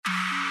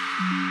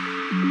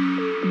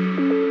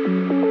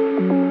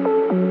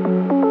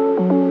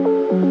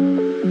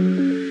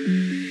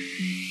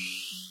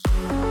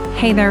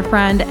Hey there,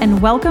 friend, and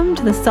welcome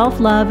to the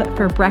Self-Love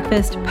for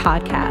Breakfast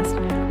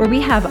podcast, where we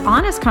have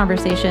honest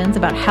conversations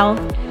about health,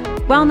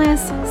 wellness,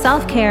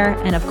 self-care,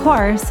 and of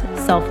course,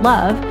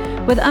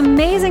 self-love with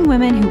amazing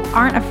women who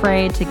aren't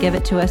afraid to give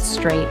it to us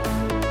straight.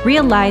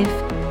 Real life,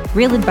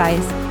 real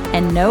advice,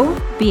 and no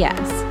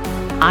BS.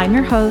 I'm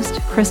your host,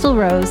 Crystal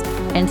Rose,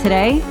 and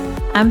today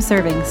I'm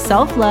serving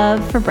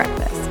self-love for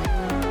breakfast.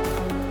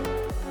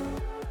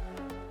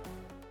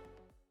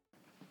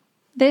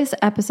 This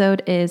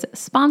episode is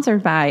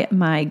sponsored by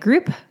my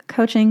group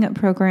coaching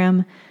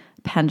program,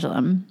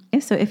 Pendulum.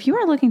 So if you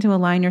are looking to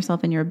align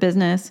yourself in your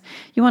business,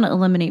 you want to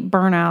eliminate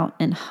burnout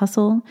and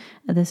hustle,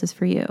 this is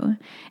for you.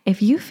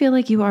 If you feel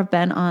like you have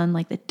been on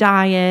like the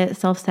diet,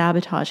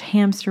 self-sabotage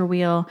hamster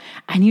wheel,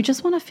 and you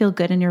just want to feel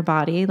good in your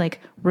body, like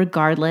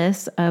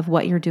regardless of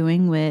what you're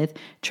doing with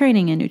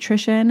training and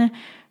nutrition,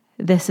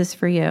 this is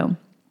for you.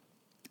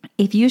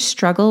 If you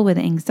struggle with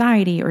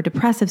anxiety or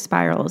depressive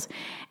spirals,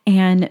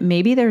 and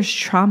maybe there's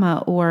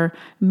trauma, or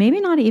maybe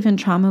not even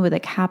trauma with a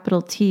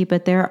capital T,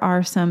 but there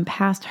are some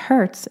past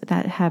hurts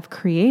that have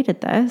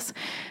created this,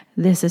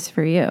 this is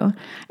for you.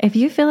 If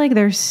you feel like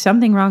there's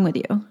something wrong with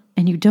you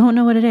and you don't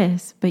know what it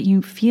is, but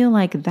you feel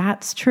like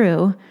that's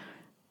true,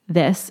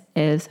 this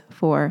is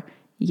for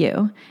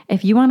you.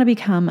 If you want to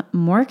become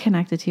more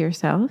connected to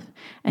yourself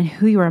and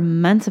who you are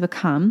meant to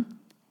become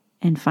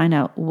and find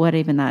out what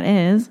even that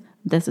is,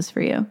 this is for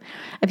you.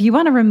 If you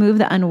want to remove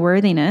the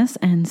unworthiness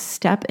and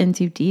step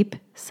into deep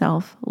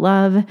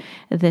self-love,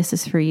 this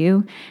is for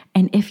you.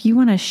 And if you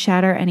want to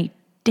shatter any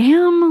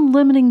damn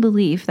limiting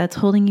belief that's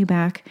holding you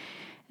back,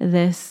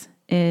 this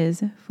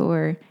is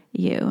for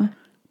you.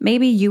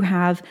 Maybe you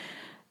have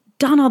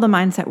done all the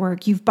mindset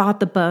work, you've bought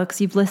the books,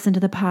 you've listened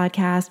to the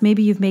podcast,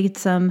 maybe you've made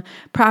some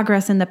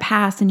progress in the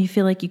past and you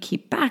feel like you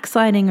keep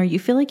backsliding, or you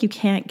feel like you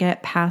can't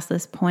get past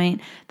this point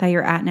that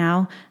you're at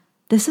now.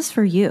 This is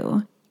for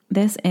you.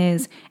 This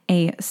is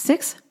a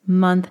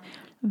 6-month,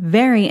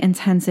 very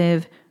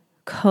intensive,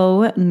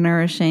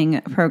 co-nourishing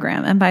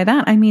program. And by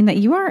that, I mean that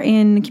you are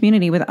in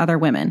community with other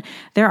women.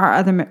 There are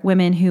other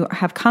women who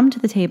have come to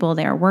the table.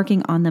 They are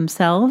working on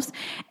themselves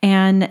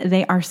and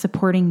they are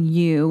supporting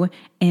you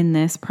in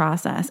this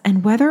process.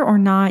 And whether or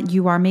not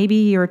maybe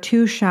you're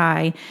too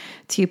shy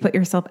to put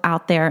yourself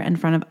out there in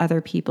front of other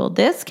people,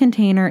 this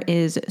container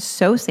is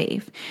so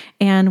safe.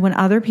 And when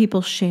other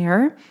people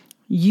share,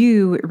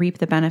 you reap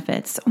the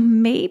benefits. So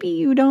maybe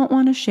you don't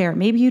want to share.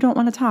 Maybe you don't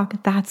want to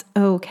talk. That's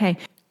okay.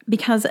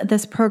 Because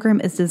this program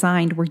is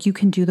designed where you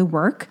can do the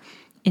work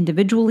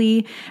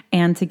individually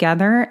and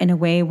together in a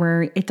way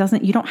where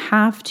you don't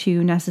have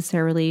to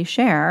necessarily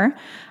share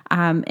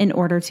in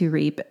order to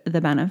reap the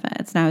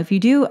benefits. Now, if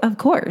you do, of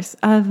course,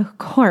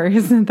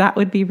 that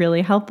would be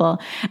really helpful.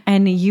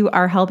 And you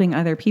are helping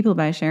other people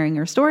by sharing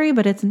your story,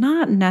 but it's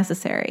not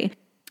necessary.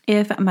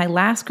 If my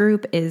last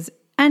group is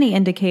any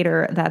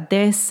indicator that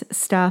this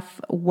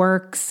stuff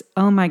works,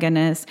 oh my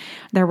goodness,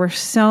 there were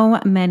so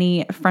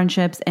many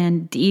friendships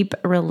and deep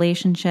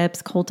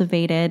relationships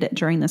cultivated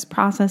during this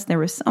process. There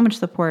was so much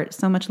support,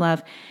 so much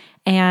love,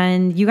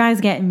 and you guys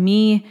get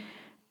me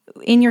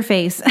in your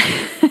face,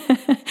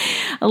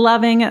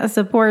 loving,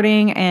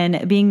 supporting,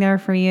 and being there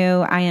for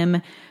you. I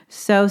am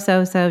so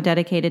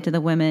dedicated to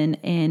the women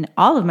in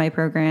all of my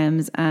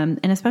programs, and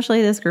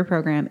especially this group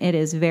program. It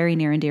is very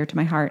near and dear to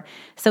my heart.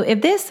 So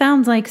if this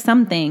sounds like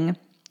something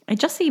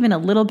just even a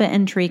little bit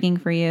intriguing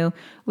for you,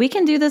 we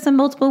can do this in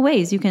multiple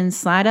ways. You can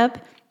slide up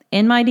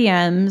in my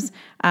DMs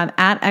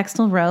at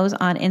xlrose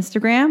on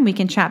Instagram. We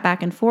can chat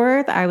back and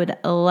forth. I would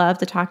love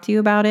to talk to you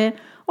about it.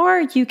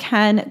 Or you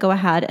can go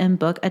ahead and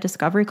book a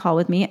discovery call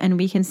with me and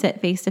we can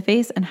sit face to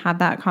face and have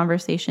that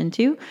conversation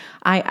too.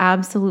 I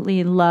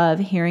absolutely love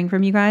hearing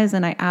from you guys,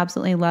 and I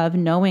absolutely love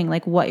knowing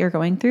like what you're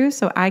going through,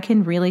 so I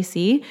can really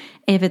see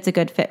if it's a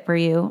good fit for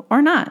you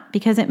or not,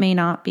 because it may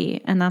not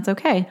be, and that's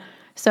okay.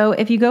 So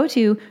if you go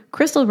to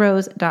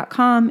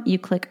crystalrose.com, you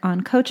click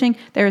on coaching,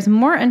 there's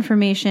more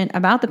information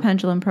about the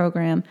Pendulum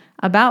program,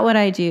 about what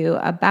I do,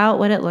 about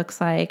what it looks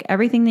like,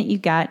 everything that you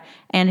get.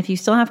 And if you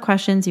still have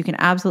questions, you can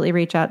absolutely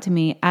reach out to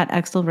me at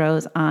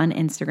xlrose on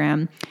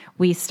Instagram.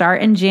 We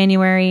start in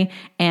January,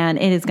 and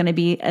it is going to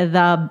be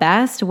the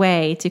best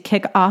way to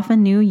kick off a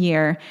new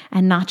year,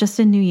 and not just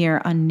a new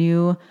year, a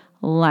new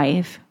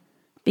life.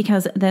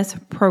 Because this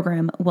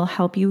program will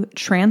help you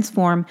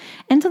transform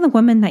into the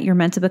woman that you're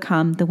meant to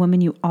become, the woman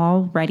you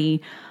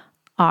already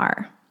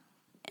are.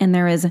 And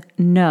there is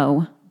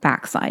no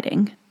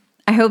backsliding.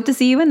 I hope to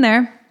see you in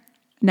there.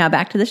 Now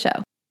back to the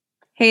show.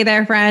 Hey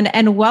there, friend,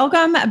 and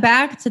welcome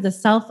back to the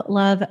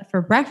Self-Love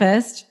for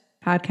Breakfast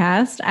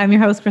podcast. I'm your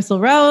host, Crystal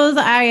Rose.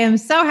 I am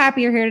so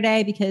happy you're here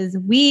today because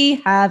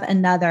we have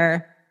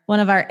another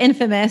one of our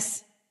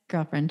infamous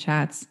girlfriend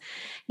chats.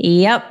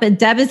 Yep,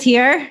 Deb is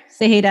here.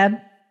 Say hey, Deb.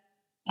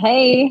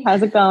 Hey,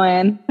 how's it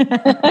going?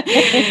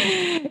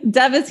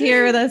 Deb is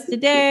here with us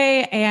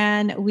today,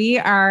 and we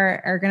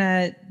are going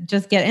to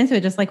just get into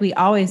it just like we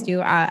always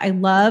do. I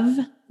love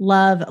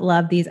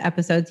love these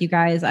episodes, you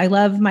guys. I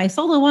love my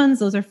solo ones.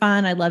 Those are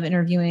fun. I love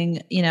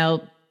interviewing,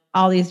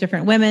 all these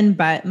different women,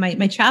 but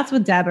my chats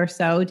with Deb are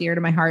so dear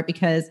to my heart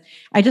because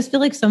I just feel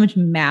like so much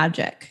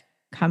magic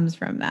comes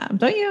from them.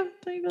 Don't you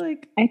feel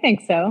like? I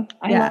think so.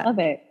 I love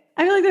it.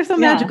 I feel like they're so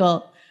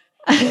magical.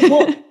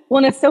 well,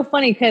 and it's so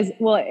funny because,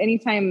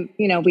 anytime,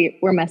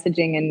 we're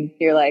messaging and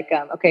you're like,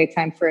 okay,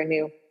 time for a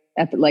new,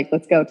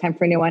 let's go, time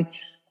for a new one.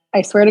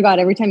 I swear to God,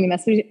 every time you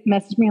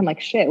message me, I'm like,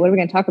 shit, what are we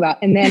going to talk about?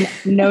 And then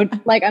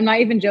I'm not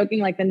even joking.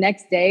 Like the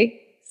next day,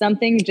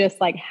 something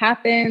just like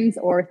happens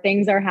or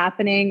things are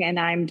happening. And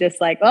I'm just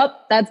like, oh,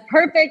 that's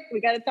perfect.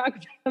 We got to talk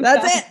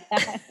about That's it.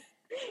 that.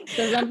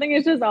 So something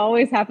is just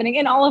always happening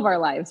in all of our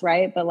lives.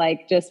 Right. But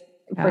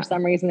for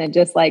some reason, it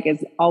just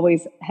is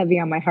always heavy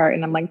on my heart.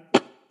 And I'm like,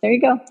 there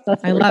you go.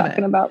 That's what we're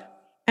talking about.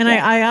 And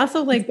I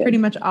also pretty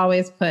much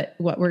always put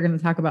what we're going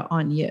to talk about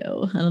on you.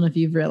 I don't know if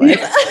you've realized.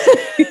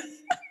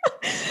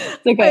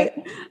 It's okay.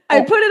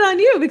 I put it on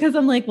you because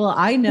I'm like, well,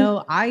 I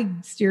know I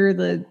steer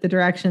the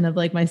direction of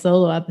my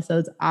solo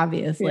episodes,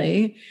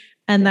 obviously. Yeah.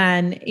 And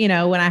then,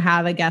 when I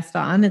have a guest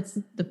on, it's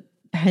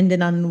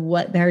dependent on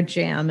what their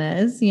jam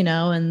is,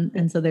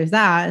 and so there's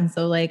that. And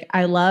so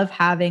I love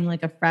having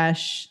a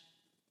fresh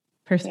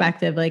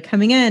perspective,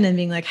 coming in and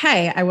being like,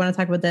 hey, I want to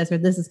talk about this, or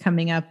this is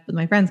coming up with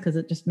my friends. Cause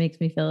it just makes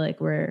me feel like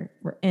we're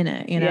in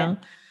it, I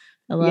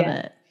love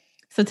it.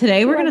 So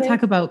today we're going to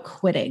talk about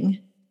quitting.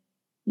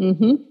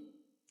 Mm-hmm.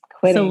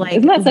 Quitting. So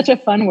isn't that such a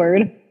fun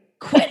word?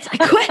 Quit. I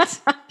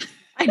quit.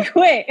 I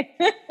quit.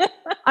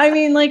 I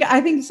mean,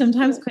 I think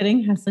sometimes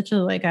quitting has such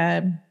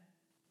a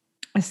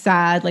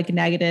sad,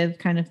 negative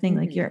kind of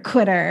thing. You're a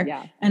quitter.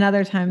 Yeah. And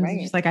other times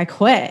it's just I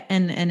quit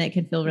and it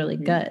can feel really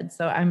good.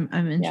 So I'm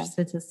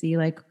interested to see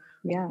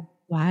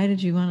why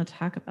did you want to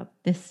talk about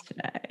this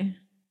today?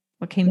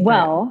 What came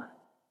through?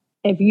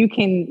 If you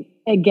can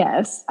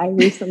guess, I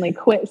recently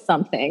quit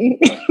something,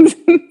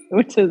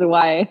 which is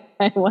why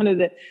I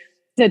wanted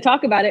to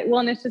talk about it. Well,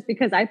 and it's just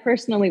because I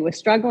personally was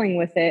struggling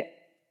with it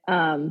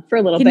for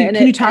a little bit.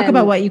 Can you talk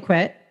about what you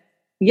quit?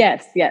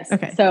 Yes.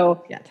 Okay.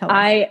 So tell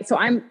us.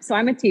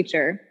 I'm a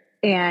teacher,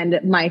 and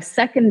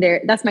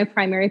that's my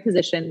primary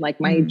position,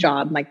 my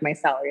job, my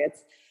salary.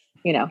 It's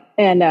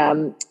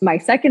and my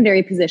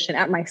secondary position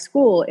at my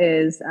school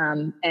is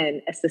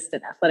an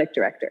assistant athletic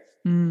director.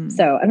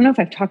 So I don't know if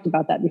I've talked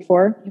about that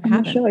before. I'm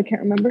not sure. I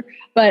can't remember.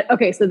 But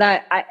okay, so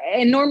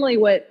and normally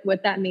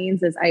what that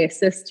means is I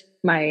assist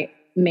my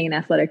main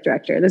athletic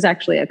director. There's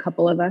actually a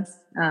couple of us.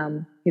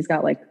 He's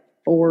got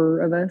 4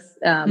 of us.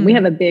 We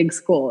have a big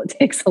school. It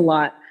takes a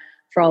lot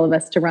for all of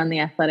us to run the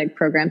athletic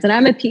programs. And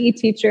I'm a PE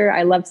teacher.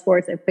 I love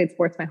sports. I've played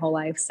sports my whole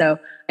life. So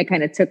I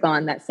kind of took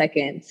on that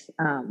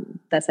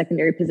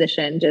secondary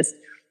position just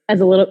as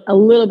a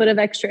little bit of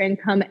extra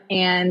income.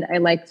 And I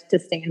like to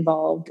stay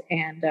involved.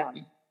 And,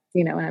 and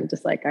I'm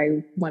just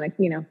I want to,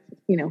 be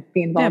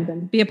involved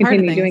and be a part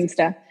continue doing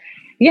stuff.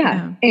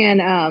 Yeah.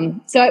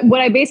 And so what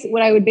I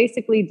would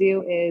basically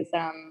do is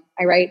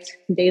I write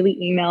daily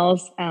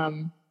emails,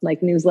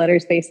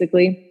 newsletters,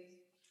 basically,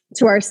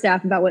 to our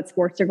staff about what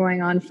sports are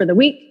going on for the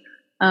week,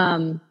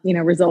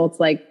 results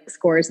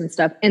scores and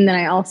stuff. And then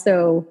I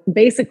also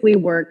basically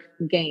work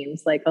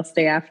games. I'll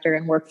stay after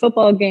and work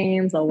football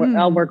games.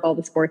 I'll work all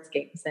the sports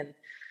games. And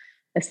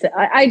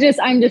I'm just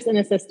an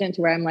assistant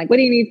to where I'm what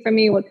do you need from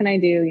me? What can I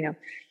do?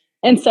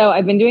 And so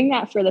I've been doing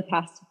that for the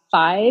past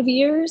 5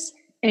 years.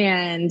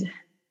 And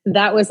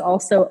that was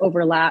also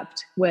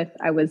overlapped with,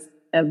 I was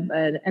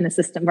an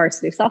assistant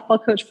varsity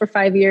softball coach for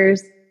 5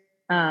 years.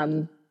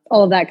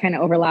 All of that kind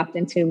of overlapped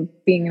into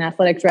being an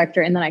athletic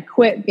director. And then I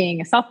quit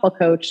being a softball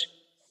coach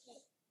 3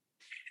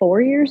 or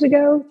 4 years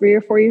ago.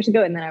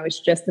 And then I was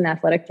just an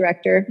athletic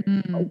director,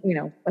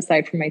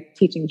 aside from my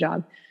teaching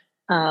job.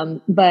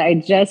 But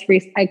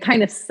I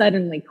kind of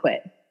suddenly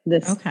quit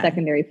this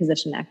secondary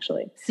position,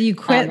 actually. So you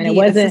quit the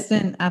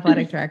assistant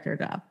athletic director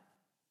job?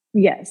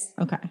 Yes.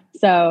 Okay.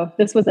 So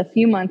this was a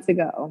few months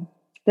ago.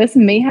 This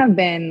may have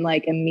been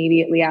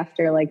immediately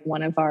after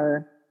one of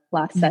our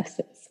last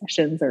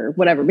sessions or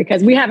whatever,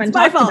 because we haven't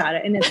talked about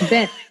it, and it's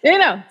been,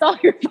 it's all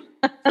your fault.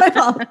 My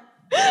fault.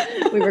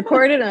 We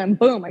recorded and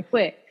boom, I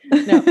quit.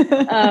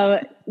 No,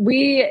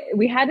 we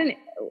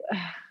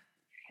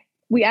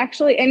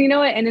actually, and you know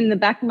what? And in the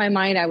back of my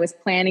mind, I was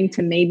planning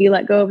to maybe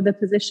let go of the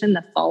position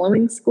the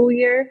following school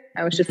year.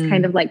 I was just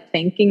kind of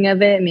thinking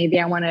of it. Maybe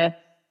I want to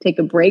take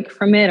a break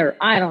from it, or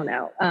I don't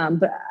know.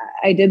 But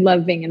I did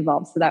love being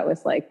involved. So that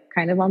was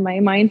kind of on my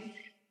mind,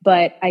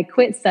 but I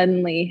quit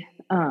suddenly.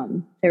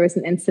 There was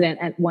an incident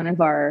at one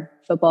of our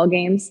football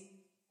games.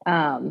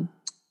 I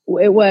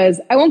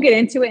won't get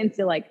into it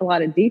into a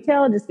lot of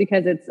detail, just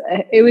because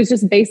it was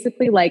just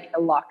basically a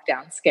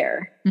lockdown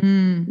scare,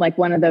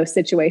 one of those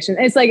situations.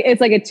 It's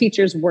like a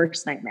teacher's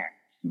worst nightmare,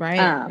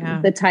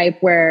 right? The type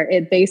where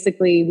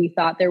we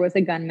thought there was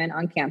a gunman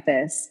on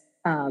campus.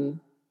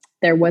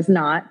 There was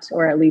not,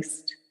 or at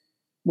least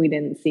we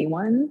didn't see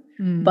one,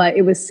 but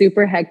it was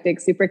super hectic,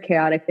 super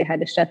chaotic. They had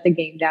to shut the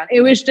game down.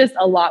 It was just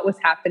a lot was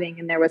happening,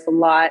 and there was a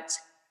lot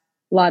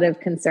of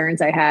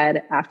concerns I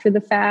had after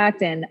the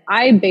fact. And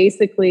I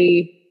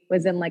basically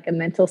was in like a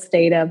mental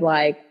state of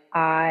like,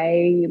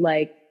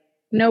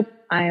 nope,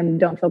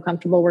 don't feel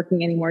comfortable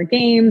working any more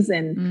games.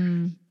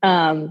 And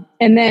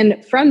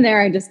then from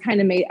there, I just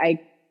kind of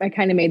I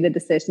kind of made the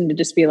decision to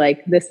just be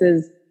like, this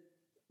is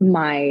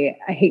I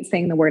hate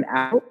saying the word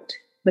out,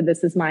 but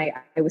this is I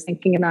was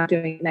thinking of not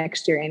doing it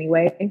next year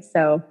anyway.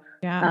 So,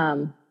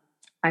 I'm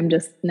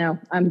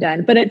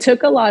done. But it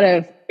took a lot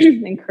of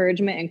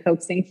encouragement and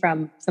coaxing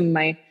from some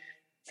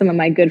of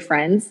my good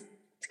friends,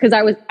 because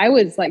I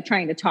was like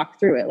trying to talk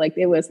through it. Like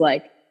it was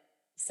like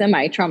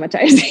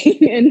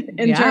semi-traumatizing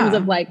in terms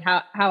of like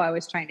how I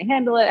was trying to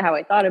handle it, how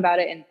I thought about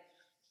it. And,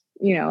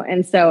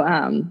 and so,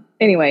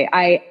 anyway,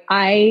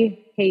 I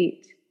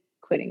hate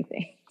quitting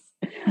things.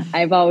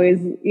 I've always,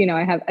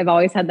 I've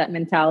always had that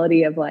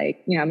mentality of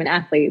like, I'm an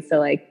athlete. So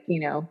like,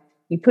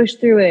 you push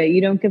through it,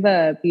 you don't give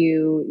up,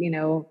 you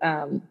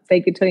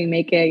fake it till you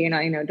make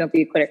it, don't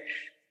be a quitter.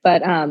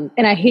 But,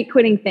 and I hate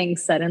quitting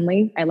things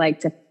suddenly. I like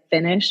to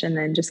finish and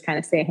then just kind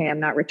of say, hey, I'm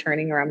not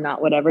returning, or I'm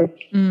not whatever.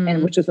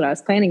 And which is what I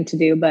was planning to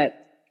do. But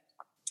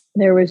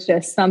there was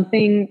just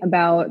something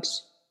about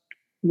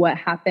what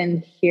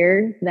happened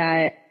here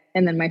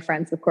and then my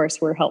friends, of course,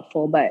 were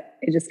helpful, but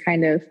it just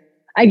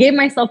I gave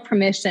myself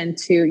permission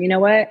to, you know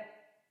what,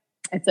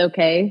 it's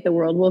okay. The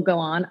world will go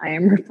on. I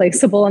am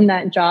replaceable in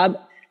that job.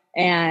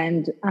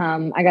 And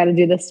I got to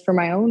do this for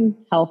my own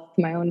health,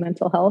 my own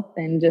mental health,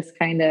 and just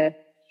kind of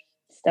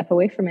step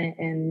away from it.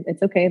 And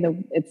it's okay.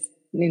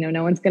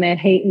 No one's going to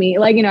hate me.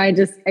 Like, I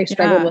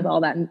struggled with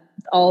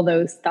all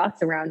those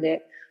thoughts around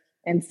it.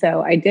 And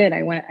so I did,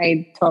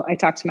 I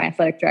talked to my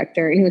athletic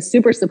director, and he was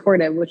super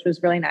supportive, which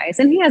was really nice.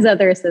 And he has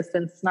other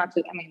assistants,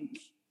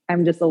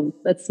 I'm just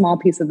a small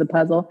piece of the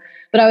puzzle,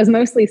 but I was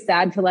mostly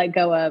sad to let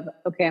go of,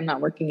 okay, I'm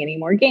not working any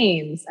more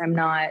games. I'm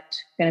not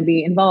going to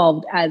be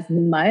involved as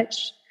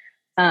much.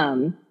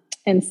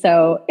 And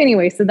so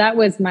anyway, so that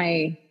was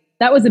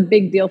a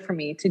big deal for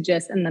me to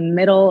just in the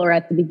middle, or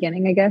at the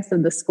beginning, I guess,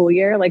 of the school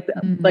year, like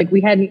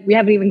we haven't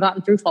even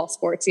gotten through fall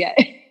sports yet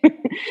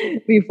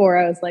before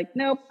I was like,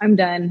 nope, I'm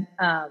done.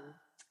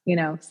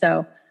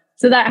 So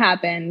that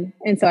happened.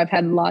 And so I've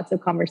had lots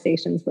of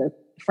conversations with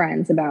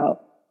friends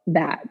about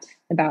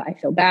I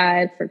feel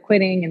bad for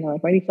quitting, and they're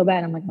like, why do you feel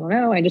bad? I'm like, I don't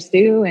know, I just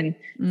do. And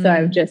so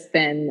I've just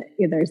been,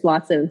 there's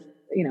lots of,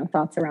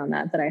 thoughts around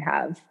that I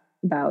have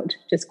about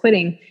just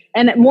quitting.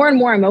 And more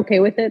I'm okay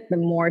with it. The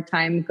more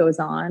time goes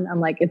on, I'm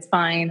like, it's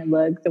fine.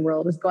 Look, the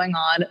world is going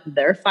on.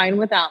 They're fine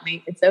without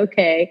me. It's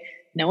okay.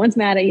 No one's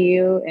mad at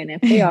you. And if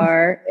they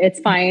are,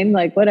 it's fine.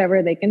 Like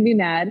whatever, they can be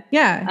mad.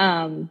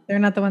 Yeah. They're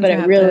not the ones but who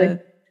have really,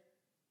 to,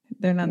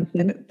 they're not,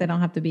 they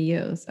don't have to be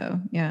you. So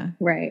yeah.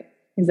 Right.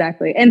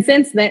 Exactly. And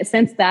since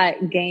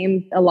that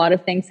game, a lot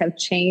of things have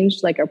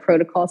changed, like our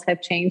protocols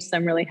have changed. So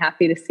I'm really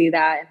happy to see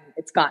that.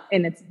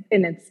 And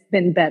it's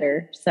been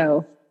better.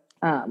 So,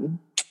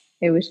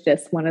 it was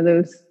just one of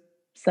those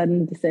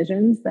sudden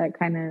decisions that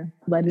kind of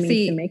led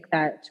me to make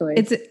that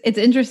choice. It's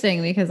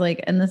interesting because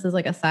like, and this is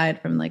like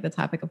aside from like the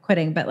topic of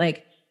quitting, but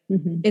like,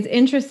 it's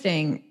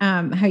interesting,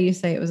 how you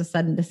say it was a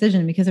sudden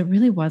decision, because it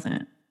really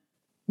wasn't.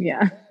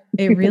 Yeah.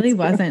 It really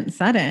wasn't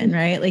sudden,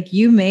 right? Like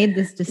you made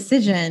this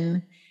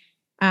decision,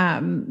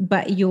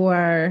 but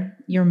your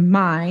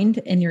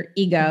mind and your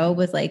ego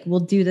was like, we'll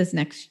do this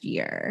next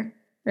year.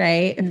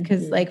 Right.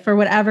 Because like, for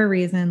whatever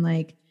reason,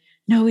 like,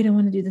 no, we don't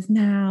want to do this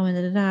now.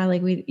 And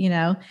like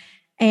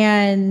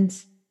and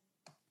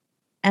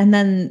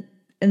then,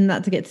 and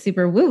not to get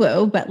super woo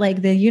woo, but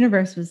like the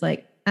universe was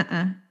like,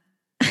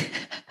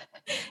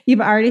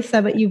 you've already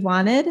said what you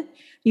wanted.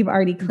 You've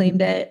already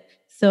claimed it.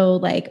 So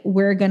like,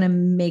 we're going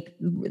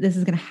to this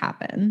is going to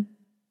happen.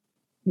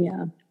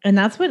 Yeah. And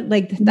that's what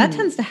that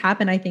tends to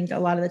happen. I think a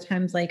lot of the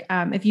times, like,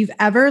 if you've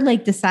ever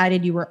like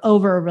decided you were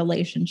over a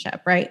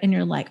relationship, right. And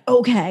you're like,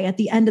 okay, at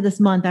the end of this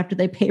month, after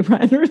they pay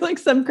rent or like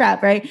some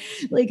crap, right.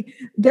 Like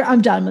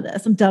I'm done with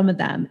this. I'm done with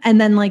them. And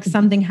then like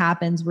something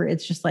happens where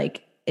it's just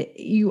like,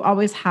 you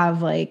always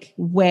have like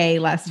way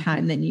less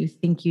time than you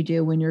think you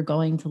do when you're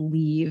going to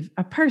leave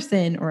a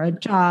person or a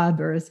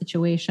job or a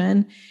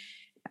situation.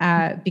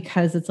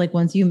 Because it's like,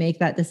 once you make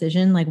that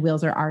decision, like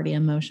wheels are already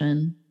in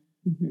motion.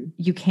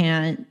 You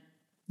can't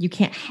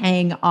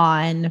hang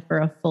on for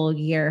a full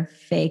year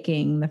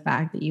faking the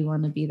fact that you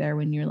want to be there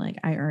when you're like,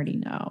 I already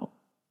know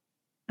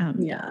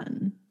I'm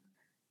done.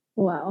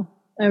 Wow.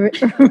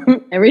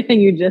 Everything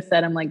you just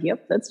said, I'm like,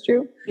 yep, that's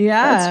true.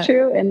 Yeah, that's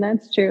true. And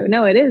that's true.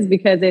 No, it is,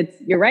 because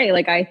you're right.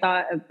 Like I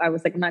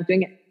was like, I'm not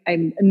doing it.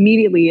 I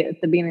immediately at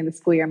the beginning of the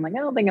school year, I'm like, I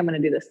don't think I'm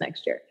going to do this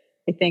next year.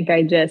 I think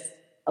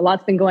a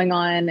lot's been going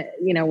on,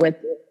 with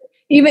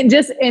even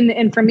just,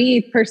 and for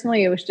me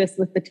personally, it was just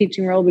with the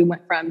teaching world, we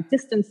went from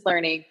distance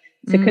learning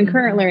to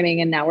concurrent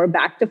learning, and now we're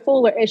back to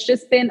full. It's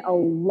just been a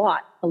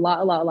lot.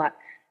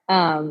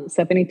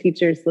 So if any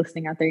teachers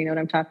listening out there, you know what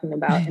I'm talking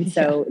about. And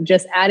so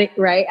just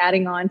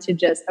adding on to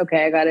just,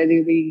 okay, I got to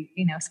do the,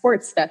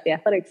 sports stuff, the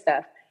athletic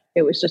stuff.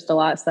 It was just a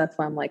lot. So that's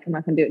why I'm like, I'm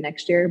not going to do it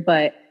next year,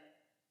 but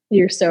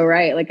you're so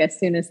right. Like as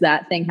soon as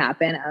that thing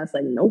happened, I was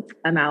like, nope,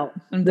 I'm out.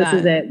 This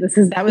is it. This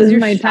is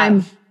my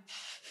time.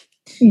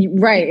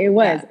 Right. It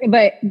was,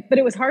 but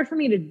it was hard for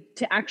me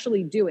to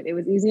actually do it. It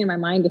was easy in my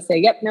mind to say,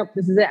 yep, nope,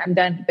 this is it. I'm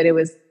done. But it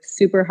was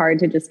super hard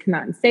to just come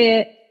out and say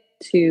it,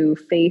 to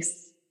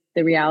face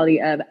the reality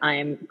of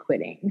I'm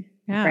quitting.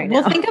 Yeah. Right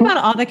Well, now. think about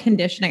all the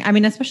conditioning. I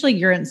mean, especially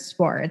you're in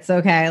sports.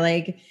 Okay.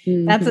 Like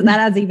that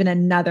adds even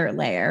another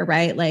layer,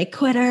 right? Like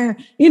quitter,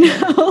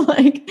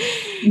 like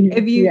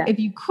if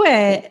you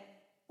quit,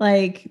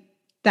 like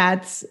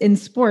that's in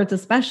sports,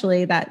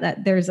 especially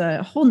that there's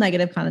a whole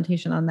negative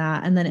connotation on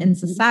that. And then in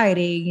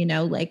society,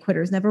 like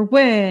quitters never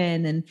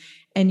win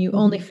and you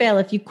only fail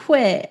if you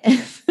quit.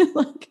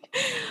 Like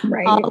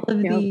all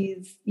of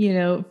these,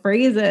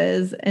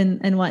 phrases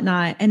and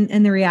whatnot.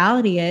 And the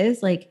reality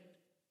is like,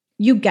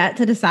 you get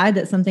to decide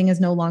that something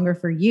is no longer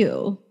for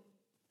you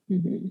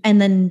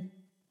and then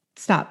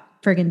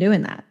stop friggin'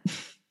 doing that.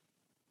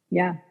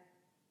 Yeah.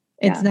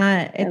 It's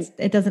not,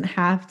 it doesn't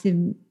have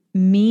to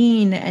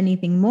mean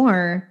anything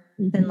more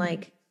than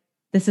like,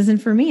 this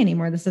isn't for me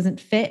anymore. This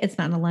doesn't fit. It's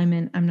not in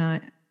alignment. I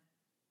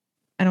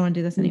don't want to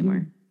do this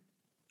anymore.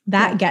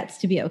 That gets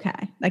to be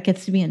okay. That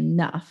gets to be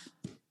enough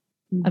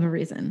of a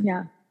reason.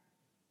 Yeah.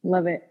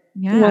 Love it.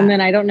 Yeah. Well, and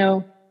then I don't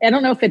know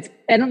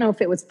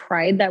if it was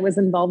pride that was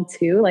involved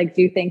too. Like,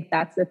 do you think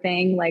that's the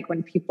thing? Like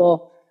when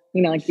people,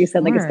 like you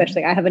said, like,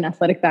 especially I have an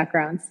athletic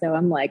background. So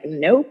I'm like,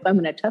 nope, I'm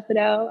going to tough it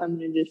out. I'm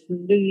going to just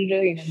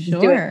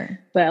do it.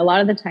 But a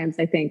lot of the times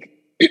I think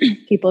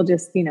people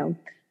just,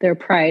 their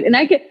pride, and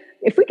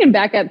if we can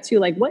back up to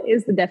like, what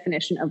is the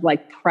definition of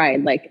like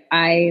pride? Like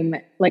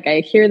I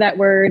hear that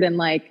word and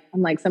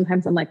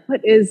sometimes I'm like,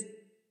 like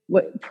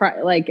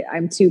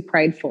I'm too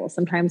prideful.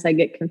 Sometimes I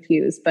get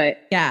confused, but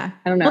yeah,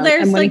 I don't know. Well,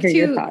 there's I'm like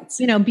your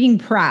thoughts. Being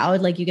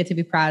proud, like you get to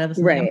be proud of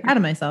something. Right. I'm proud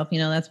of myself,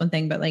 that's one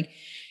thing, but like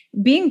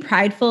being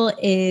prideful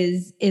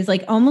is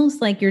like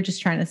almost like you're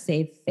just trying to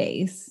save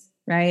face,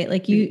 right?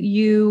 Like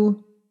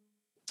you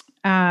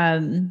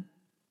don't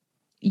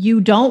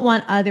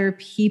want other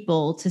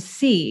people to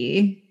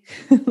see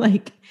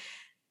like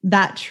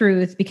that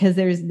truth because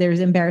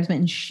there's embarrassment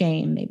and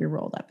shame maybe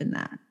rolled up in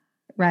that.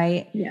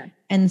 Right. Yeah.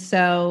 And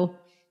so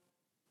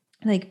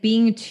like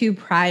being too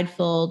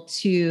prideful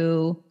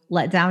to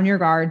let down your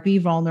guard, be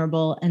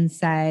vulnerable and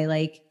say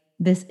like,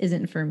 this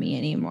isn't for me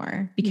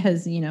anymore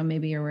because,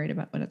 maybe you're worried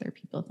about what other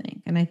people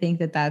think. And I think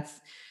that that's,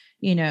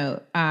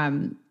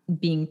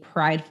 being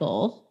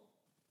prideful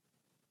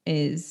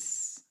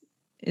is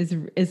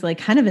like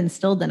kind of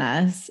instilled in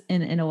us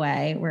in a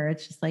way where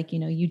it's just like,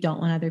 you don't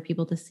want other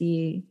people to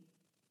see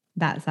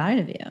that side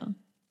of you.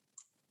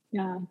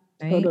 Yeah.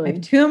 Right? Totally. I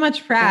have too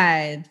much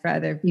pride for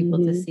other people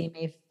to see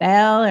me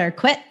fail or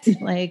quit,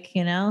 like,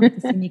 to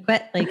see me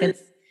quit. Like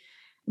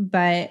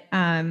but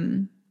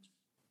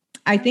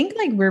I think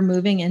like we're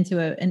moving into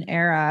an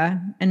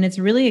era and it's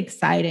really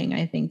exciting,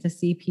 I think, to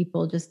see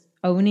people just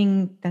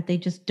owning that they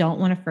just don't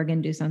want to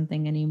friggin' do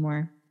something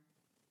anymore.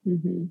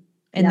 And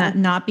that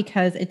not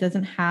because it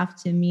doesn't have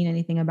to mean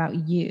anything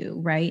about you,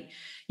 right?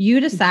 You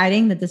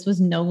deciding that this was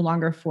no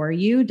longer for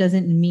you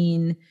doesn't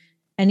mean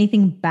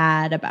anything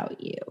bad about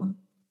you.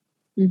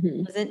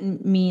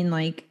 Doesn't mean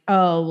like,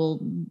 oh, well,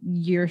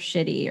 you're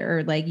shitty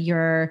or like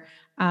you're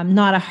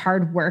not a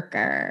hard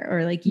worker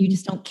or like you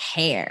just don't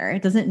care.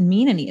 It doesn't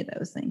mean any of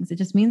those things. It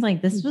just means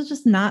like this was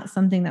just not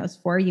something that was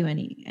for you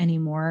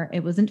anymore.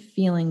 It wasn't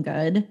feeling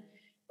good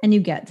and you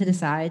get to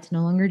decide to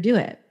no longer do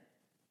it.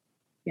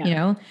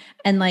 Yeah.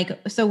 And like,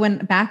 so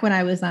when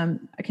I was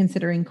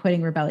considering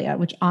quitting Rebellia,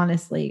 which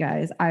honestly,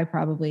 guys, I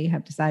probably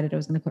have decided I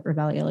was going to quit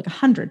Rebellia like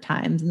 100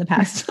 times in the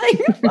past,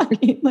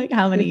 like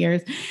how many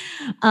years.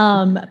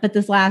 But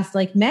this last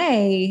like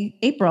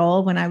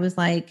April, when I was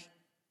like,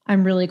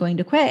 I'm really going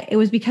to quit, it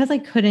was because I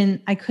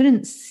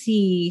couldn't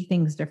see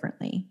things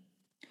differently.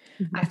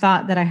 I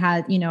thought that I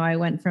had, I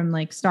went from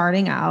like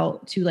starting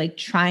out to like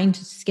trying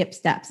to skip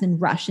steps and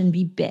rush and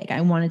be big.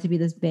 I wanted to be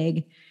this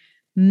big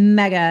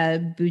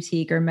mega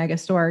boutique or mega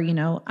store,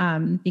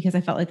 because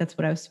I felt like that's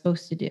what I was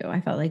supposed to do. I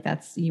felt like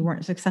you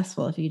weren't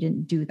successful if you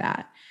didn't do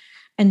that.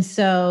 And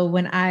so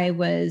when I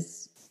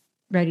was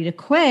ready to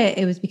quit,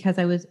 it was because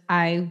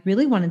I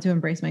really wanted to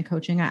embrace my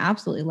coaching. I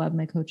absolutely love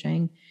my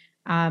coaching.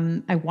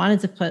 I wanted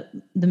to put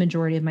the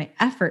majority of my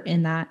effort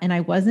in that. And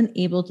I wasn't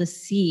able to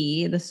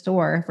see the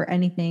store for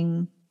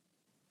anything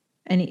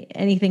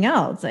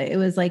else. It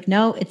was like,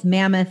 no, it's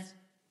mammoth.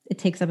 It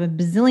takes up a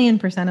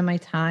bazillion% of my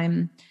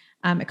time.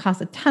 It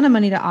costs a ton of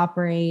money to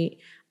operate.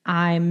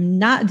 I'm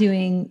not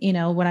doing,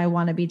 what I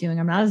want to be doing.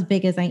 I'm not as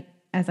big as I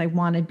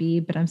want to be,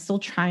 but I'm still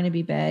trying to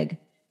be big.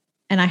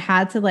 And I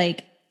had to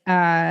like,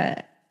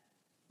 I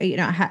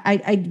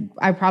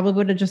probably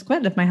would have just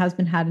quit if my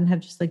husband hadn't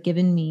have just like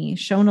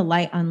shown a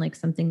light on like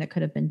something that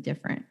could have been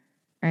different.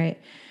 Right.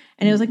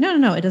 And it was like,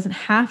 no, it doesn't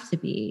have to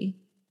be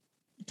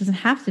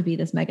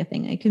this mega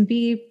thing. It could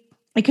be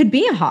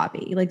a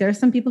hobby. Like there are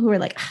some people who are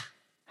like,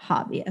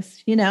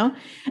 hobbyist, and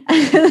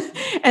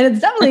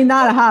it's definitely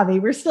not a hobby.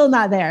 We're still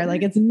not there.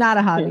 Like it's not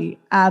a hobby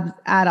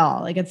at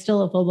all. Like it's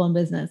still a full-blown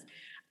business.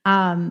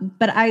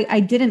 But I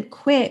didn't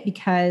quit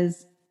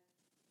because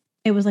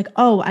it was like,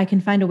 oh, I can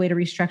find a way to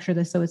restructure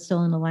this so it's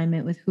still in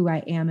alignment with who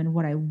I am and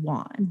what I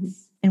want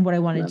and what I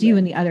want to do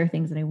and the other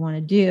things that I want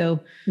to do.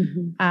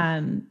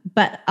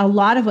 But a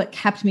lot of what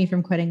kept me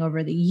from quitting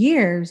over the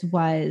years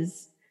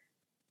was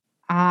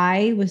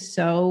I was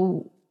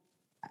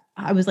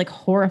like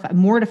horrified,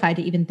 mortified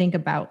to even think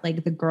about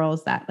like the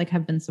girls that like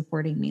have been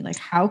supporting me. Like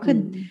how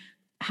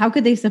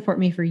could they support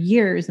me for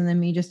years and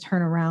then me just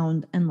turn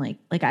around and like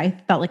I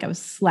felt like I was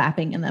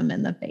slapping them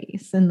in the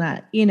face and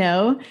that,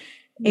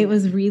 it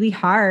was really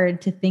hard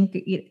to think.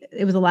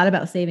 It was a lot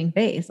about saving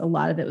face. A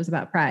lot of it was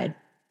about pride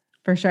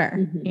for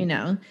sure,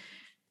 and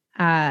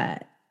a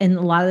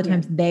lot of the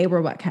times they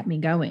were what kept me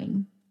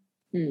going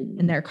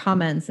and their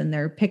comments and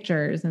their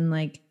pictures and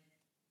like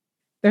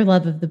their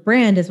love of the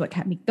brand is what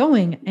kept me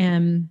going.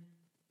 And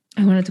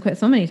I wanted to quit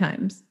so many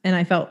times and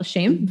I felt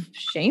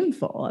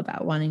shameful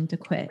about wanting to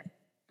quit.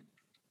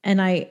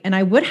 And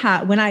I would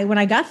have, when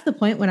I got to the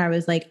point when I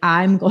was like,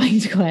 I'm going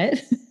to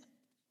quit,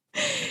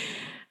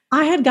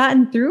 I had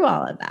gotten through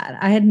all of that.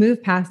 I had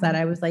moved past that.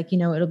 I was like,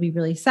 it'll be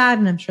really sad.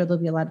 And I'm sure there'll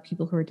be a lot of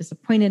people who are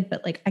disappointed,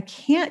 but like, I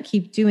can't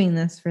keep doing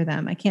this for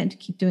them. I can't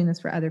keep doing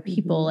this for other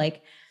people.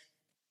 Like,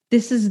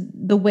 this is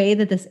the way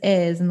that this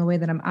is and the way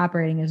that I'm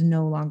operating is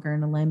no longer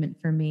in alignment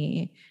for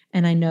me.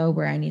 And I know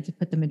where I need to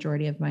put the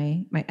majority of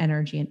my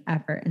energy and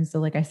effort. And so,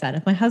 like I said,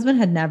 if my husband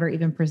had never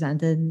even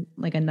presented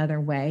like another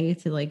way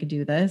to like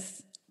do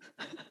this,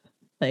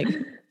 like,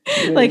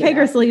 hey,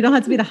 Crystal, you don't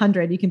have to be the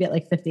 100. You can be at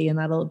like 50 and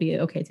that'll be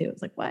okay too.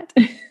 It's like, what?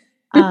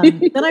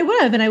 Then I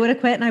would have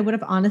quit and I would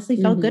have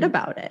honestly felt good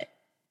about it.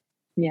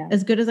 Yeah.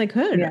 As good as I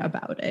could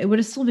about it. It would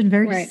have still been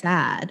very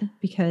sad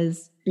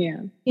because,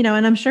 and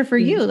I'm sure for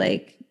you,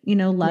 like,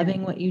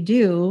 loving what you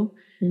do,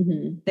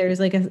 there's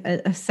like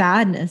a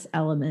sadness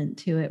element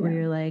to it where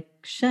you're like,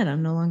 shit,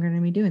 I'm no longer going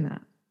to be doing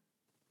that.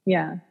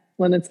 Yeah.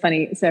 Well, that's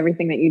funny. So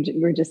everything that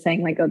you were just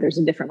saying, like, oh, there's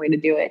a different way to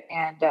do it.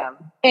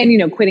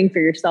 And quitting for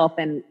yourself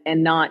and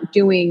not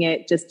doing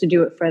it just to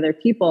do it for other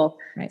people.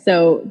 Right.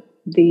 So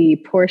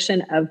the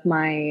portion of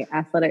my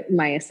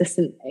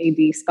assistant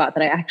AD spot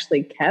that I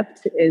actually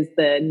kept is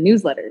the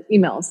newsletter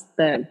emails,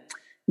 the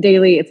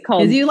daily, it's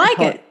called. Because you like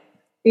it.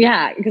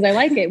 Yeah. Because I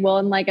like it. Well,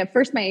 and like at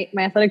first my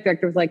athletic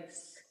director was like,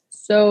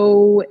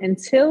 so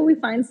until we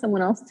find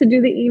someone else to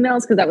do the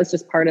emails, because that was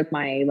just part of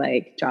my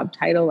like job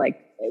title, like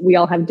we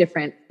all have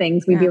different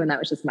things we do. And that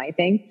was just my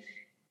thing.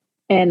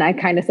 And I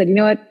kind of said, you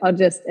know what,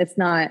 it's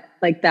not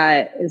like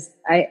that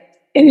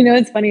and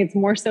it's funny. It's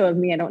more so of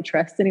me. I don't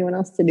trust anyone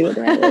else to do it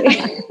the right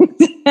way.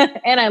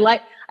 And I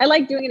like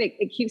doing it.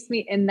 It keeps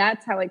me, and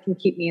that's how it can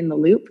keep me in the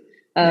loop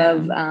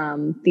of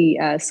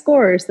the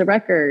scores, the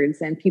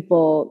records, and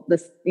people.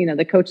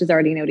 The coaches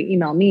already know to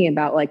email me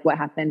about like what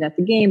happened at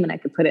the game, and I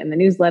could put it in the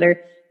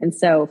newsletter. And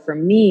so for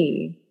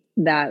me,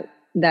 that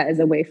is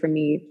a way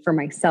for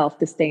myself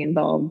to stay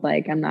involved.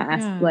 Like I'm not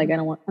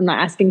I'm not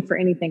asking for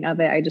anything of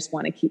it. I just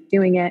want to keep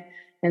doing it.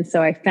 And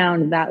so I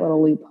found that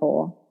little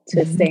loophole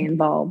to stay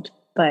involved,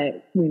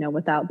 but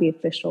without the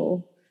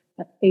official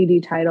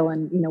AD title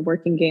and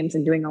working games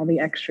and doing all the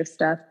extra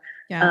stuff.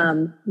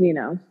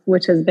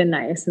 Which has been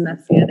nice. And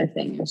that's the other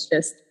thing.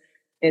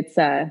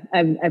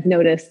 I've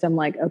noticed, I'm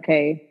like,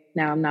 okay,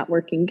 now I'm not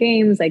working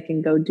games. I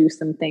can go do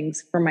some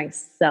things for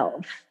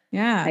myself.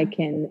 Yeah. I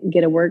can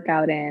get a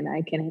workout in.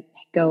 I can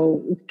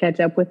go catch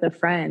up with a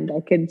friend.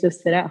 I could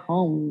just sit at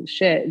home,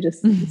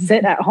 just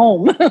sit at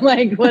home,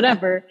 like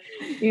whatever,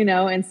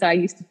 And so I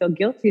used to feel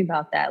guilty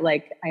about that.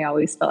 Like I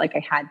always felt like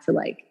I had to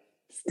like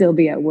still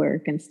be at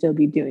work and still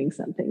be doing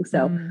something.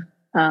 So,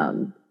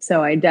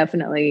 so I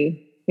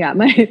definitely,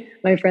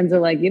 my friends are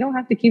like, you don't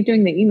have to keep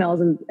doing the emails.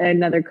 And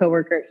another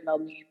coworker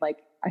emailed me like,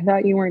 I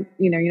thought you weren't,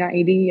 you're not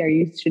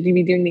AD. Should you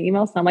be doing the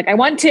emails? And I'm like, I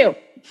want to.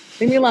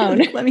 Leave me alone.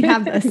 Let me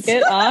have this.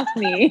 Get off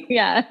me.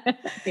 Yeah.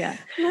 Yeah.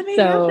 Let me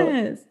have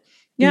this.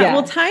 Yeah.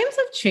 Well, times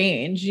have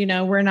changed.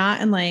 We're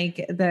not in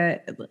like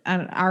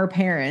our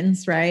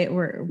parents, right?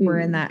 We're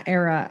in that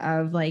era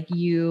of like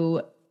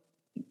you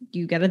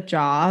get a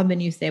job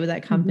and you stay with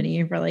that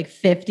company for like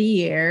 50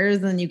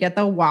 years and you get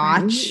the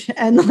watch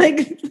and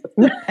like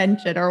the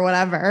pension or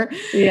whatever.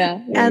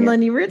 Yeah. And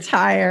then you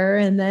retire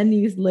and then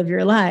you live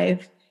your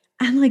life.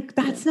 And like,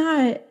 that's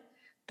not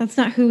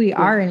who we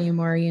are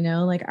anymore.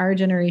 Like our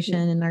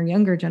generation and our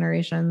younger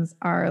generations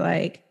are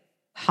like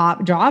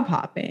job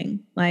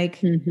hopping,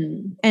 like,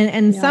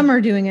 and some are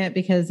doing it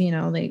because,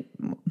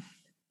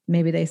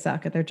 maybe they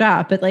suck at their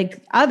job, but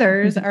like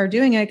others are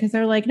doing it because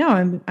they're like, no,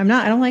 I'm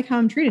not, I don't like how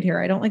I'm treated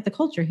here. I don't like the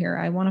culture here.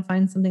 I want to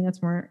find something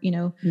that's more,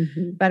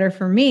 better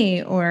for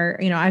me. Or,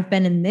 I've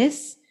been in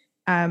this,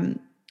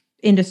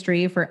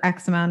 industry for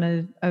X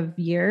amount of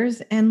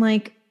years. And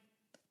like,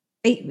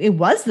 it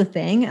was the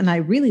thing. And I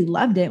really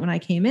loved it when I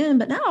came in,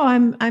 but now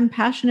I'm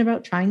passionate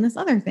about trying this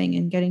other thing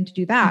and getting to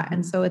do that.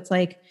 And so it's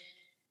like,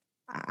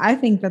 I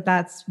think that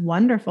that's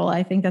wonderful.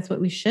 I think that's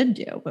what we should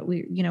do, but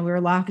we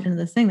were locked into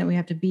this thing that we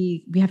have to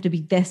be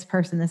this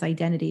person, this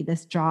identity,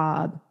 this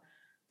job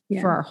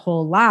for our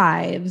whole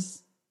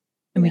lives.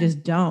 And we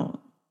just don't.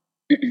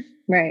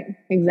 Right.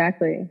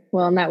 Exactly.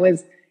 Well, and that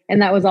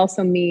was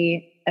also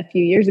me a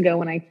few years ago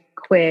when I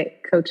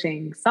quit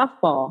coaching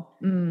softball.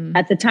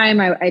 At the time,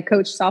 I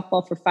coached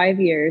softball for 5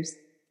 years.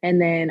 And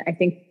then I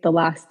think the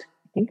last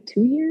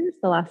 2 years,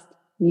 the last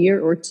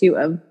year or two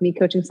of me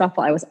coaching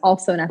softball, I was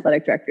also an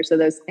athletic director. So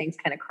those things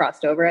kind of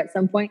crossed over at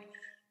some point.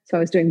 So I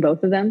was doing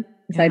both of them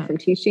aside from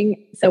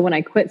teaching. So when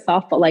I quit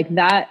softball like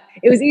that,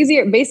 it was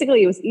easier.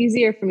 Basically, it was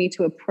easier for me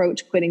to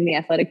approach quitting the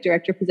athletic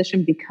director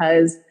position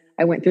because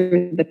I went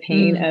through the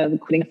pain of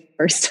quitting the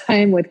first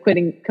time with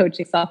quitting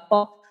coaching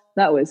softball.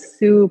 That was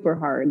super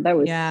hard. That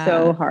was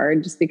so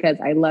hard just because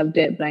I loved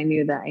it, but I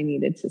knew that I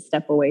needed to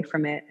step away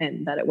from it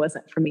and that it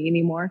wasn't for me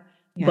anymore.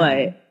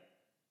 But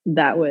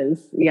that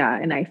was,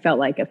 and I felt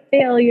like a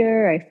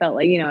failure. I felt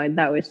like,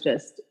 that was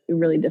just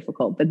really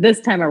difficult. But this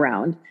time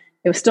around,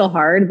 it was still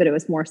hard, but it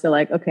was more so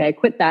like, okay, I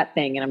quit that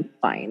thing and I'm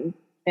fine.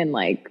 And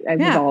like, I've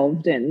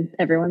evolved and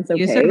everyone's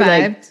okay. You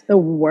survived.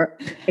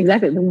 Like,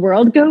 exactly. The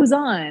world goes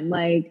on.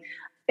 Like,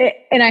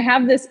 and I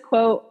have this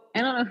quote, I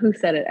don't know who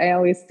said it. I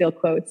always steal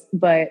quotes,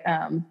 but,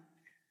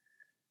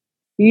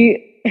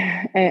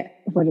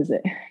 what is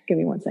it? Give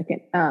me 1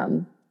 second.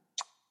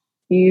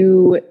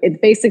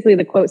 It's basically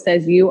the quote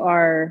says, you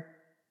are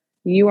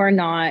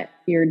not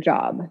your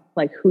job,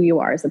 like who you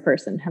are as a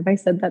person. Have I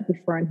said that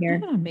before on here?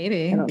 Yeah,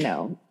 maybe. I don't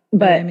know.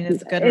 But I mean,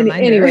 it's a good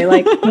reminder. Anyway,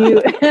 like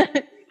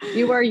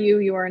you are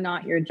you are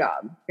not your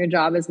job. Your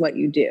job is what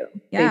you do,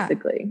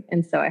 basically.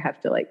 And so I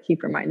have to like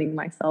keep reminding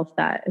myself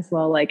that as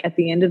well. Like at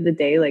the end of the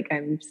day, like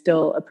I'm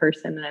still a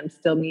person and I'm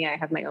still me. I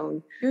have my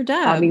own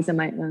hobbies and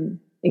my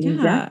own.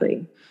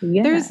 Exactly.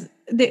 Yeah. There's,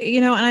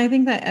 and I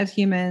think that as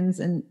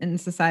humans and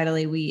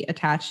societally, we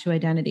attach to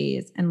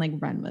identities and like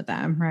run with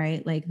them,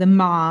 right? Like the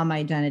mom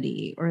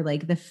identity or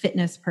like the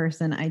fitness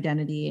person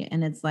identity.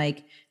 And it's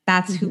like,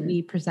 that's who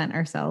we present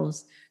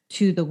ourselves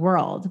to the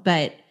world.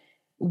 But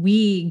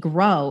we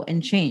grow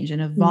and change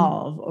and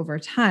evolve over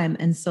time.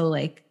 And so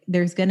like,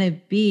 there's going to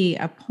be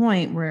a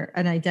point where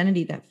an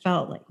identity that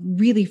felt like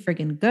really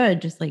friggin'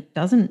 good, just like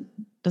doesn't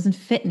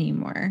fit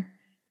anymore.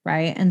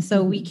 Right. And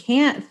so we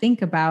can't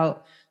think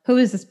about who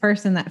is this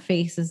person that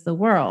faces the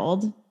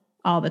world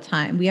all the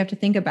time. We have to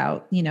think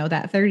about,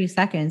 that 30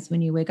 seconds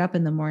when you wake up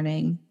in the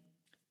morning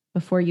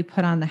before you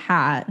put on the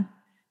hat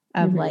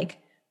of like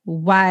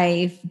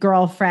wife,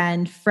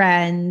 girlfriend,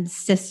 friend,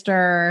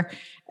 sister,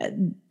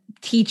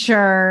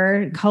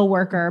 teacher,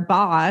 coworker,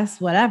 boss,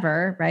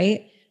 whatever,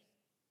 right?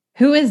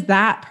 Who is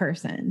that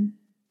person?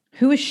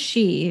 Who is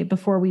she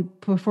before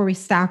we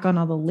stack on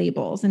all the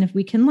labels? And if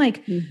we can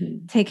like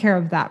take care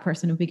of that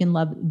person, if we can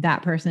love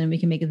that person and we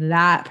can make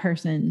that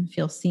person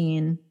feel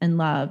seen and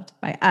loved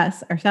by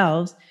us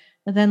ourselves,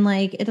 then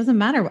like, it doesn't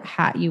matter what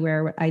hat you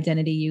wear, what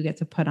identity you get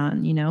to put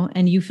on,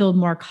 and you feel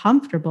more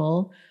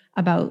comfortable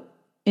about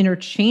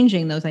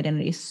interchanging those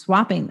identities,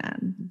 swapping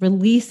them,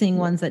 releasing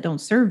ones that don't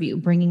serve you,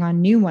 bringing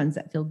on new ones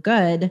that feel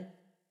good.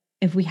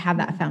 If we have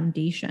that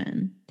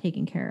foundation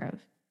taken care of.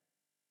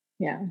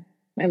 Yeah.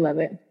 I love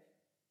it.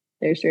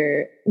 There's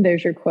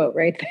your quote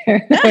right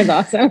there. That was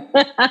awesome.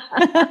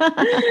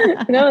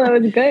 No, that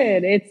was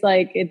good. It's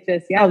like, it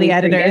just, all the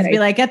editors be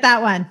like, get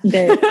that one.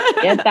 Get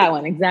that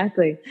one.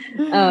 Exactly.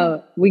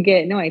 I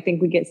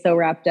think we get so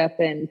wrapped up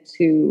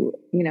into,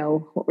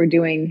 what we're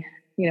doing,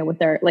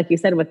 with our, like you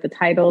said, with the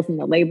titles and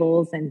the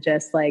labels and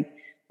just like,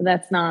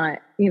 that's not,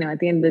 at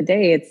the end of the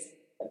day,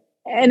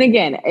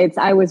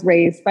 I was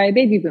raised by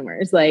baby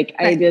boomers. Like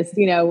I just,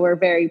 we're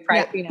very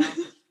private,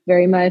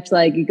 very much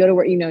like you go to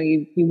work,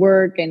 you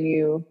work and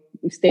you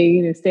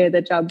stay, stay at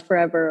that job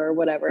forever or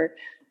whatever.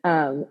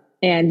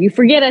 And you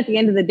forget at the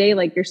end of the day,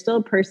 like you're still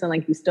a person,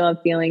 like you still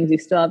have feelings, you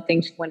still have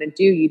things you want to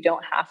do. You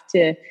don't have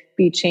to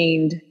be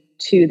chained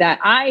to that.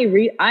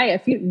 A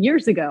few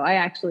years ago, I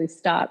actually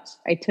stopped.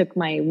 I took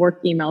my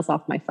work emails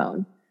off my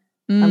phone.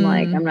 I'm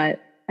like,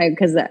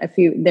 because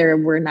there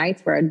were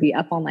nights where I'd be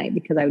up all night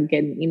because I would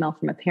get an email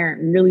from a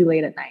parent really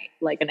late at night.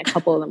 Like, and a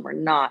couple of them were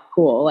not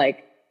cool.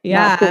 Like,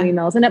 not cool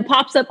emails. And it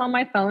pops up on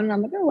my phone and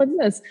I'm like, oh, what's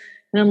this?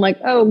 And I'm like,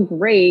 oh,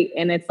 great.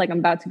 And it's like, I'm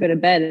about to go to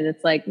bed. And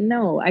it's like,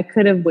 no, I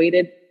could have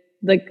waited.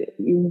 Like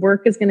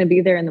work is going to be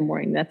there in the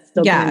morning. That's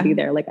still going to be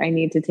there. Like I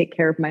need to take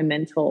care of my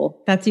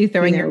mental. That's you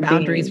throwing your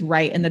boundaries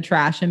right in the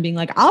trash and being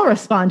like, I'll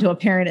respond to a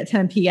parent at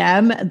 10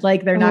 PM.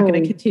 Like they're not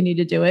going to continue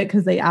to do it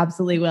because they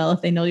absolutely will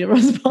if they know you'll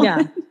respond.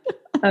 Yeah.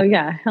 Oh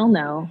yeah. Hell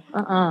no.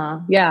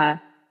 Yeah.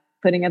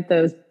 Putting up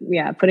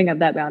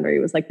that boundary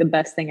was like the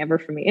best thing ever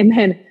for me. And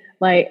then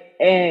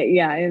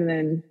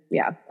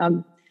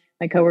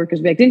my coworkers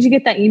be like, didn't you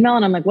get that email?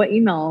 And I'm like, what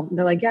email? And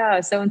they're like,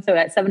 yeah, so-and-so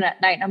at 7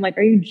 at night. And I'm like,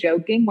 are you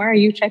joking? Why are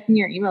you checking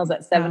your emails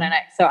at 7 at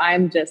night? So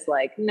I'm just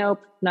like,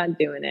 nope, not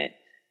doing it.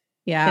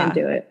 Yeah. Can't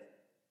do it.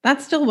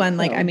 That's still one.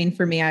 Like, I mean,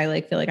 for me, I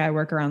like feel like I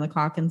work around the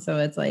clock. And so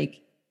it's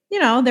like,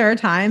 there are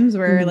times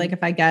where like,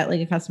 if I get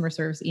like a customer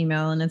service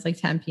email and it's like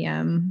 10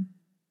 PM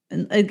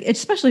and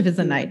especially if it's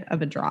a night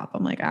of a drop,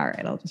 I'm like, all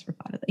right, I'll just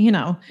reply to that,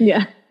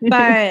 Yeah.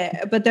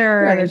 But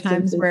there are other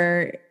times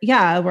where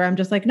I'm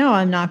just like, no,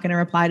 I'm not going to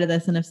reply to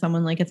this. And if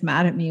someone like gets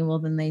mad at me, well,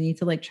 then they need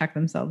to like check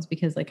themselves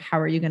because like, how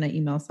are you going to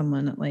email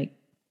someone at like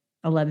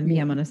 11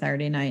 PM on a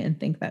Saturday night and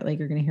think that like,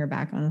 you're going to hear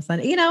back on a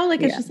Sunday,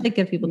 like, it's just like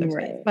give people their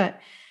space. But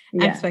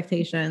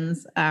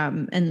expectations.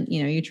 And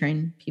you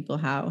train people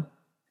how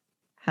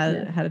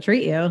to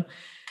treat you.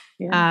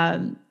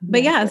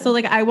 But yeah, so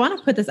like, I want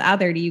to put this out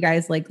there to you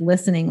guys, like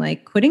listening,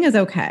 like quitting is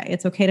okay.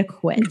 It's okay to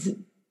quit.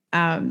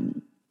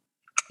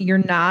 You're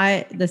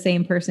not the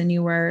same person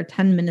you were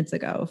 10 minutes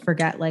ago.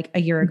 Forget like a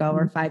year ago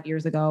or 5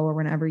 years ago, or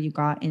whenever you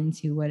got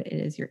into what it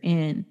is you're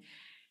in.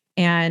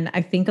 And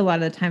I think a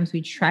lot of the times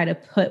we try to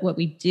put what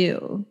we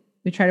do,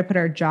 we try to put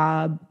our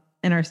job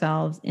and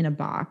ourselves in a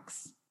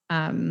box.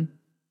 And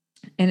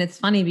it's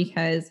funny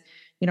because,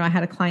 I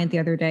had a client the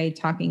other day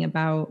talking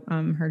about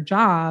her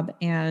job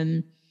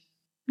and,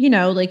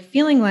 like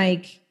feeling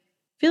like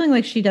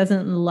she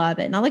doesn't love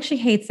it. Not like she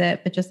hates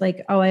it, but just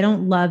like, oh, I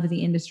don't love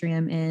the industry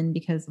I'm in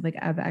because of like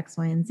I have X,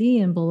 Y, and Z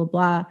and blah, blah,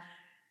 blah.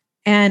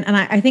 And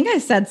I think I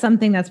said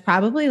something that's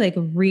probably like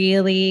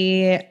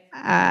really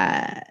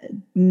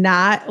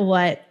not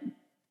what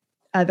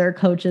other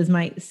coaches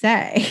might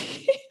say.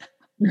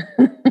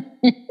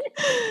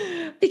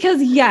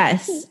 Because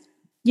yes,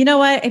 you know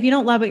what? If you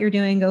don't love what you're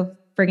doing, go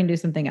friggin' do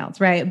something else.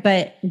 Right.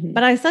 But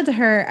I said to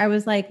her, I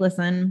was like,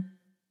 listen,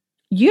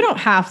 you don't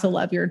have to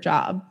love your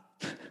job.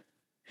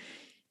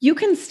 You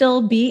can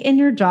still be in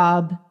your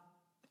job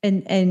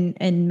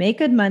and make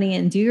good money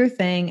and do your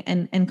thing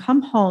and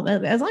come home.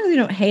 As long as you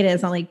don't hate it,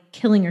 it's not like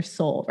killing your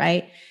soul,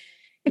 right?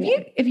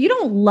 If you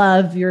don't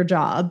love your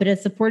job, but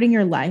it's supporting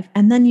your life,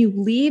 and then you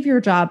leave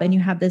your job and you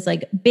have this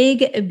like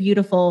big,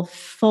 beautiful,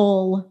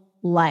 full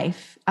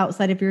life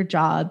outside of your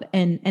job,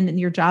 and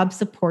your job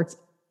supports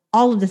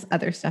all of this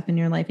other stuff in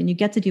your life, and you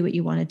get to do what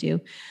you want to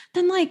do,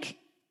 then like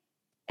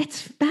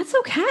that's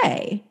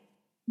okay.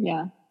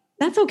 Yeah.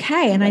 That's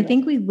okay. And I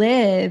think we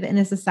live in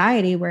a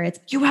society where it's,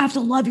 you have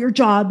to love your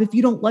job. If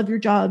you don't love your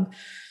job,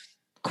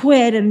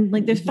 quit and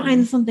like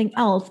find something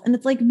else. And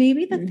it's like,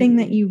 maybe the thing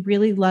that you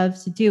really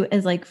love to do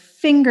is like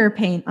finger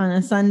paint on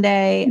a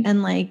Sunday,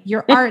 and like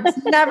your art's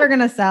never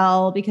going to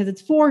sell because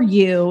it's for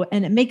you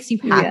and it makes you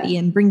happy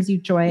and brings you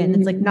joy. And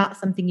it's like not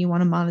something you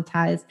want to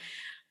monetize.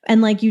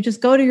 And like, you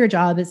just go to your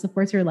job, it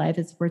supports your life,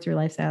 it supports your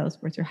lifestyle, it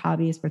supports your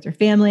hobby, it supports your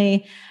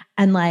family.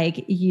 And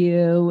like,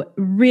 you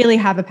really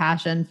have a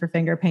passion for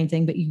finger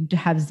painting, but you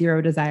have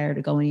zero desire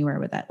to go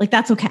anywhere with it. Like,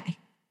 that's okay.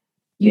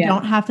 You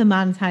don't have to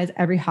monetize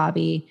every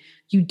hobby.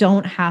 You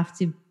don't have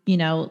to,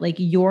 like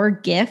your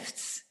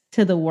gifts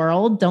to the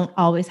world don't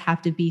always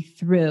have to be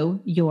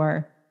through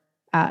your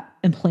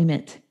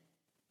employment.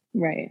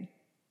 Right.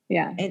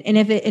 Yeah. And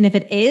if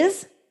it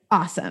is,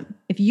 awesome.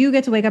 If you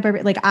get to wake up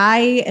like,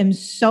 I am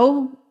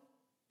so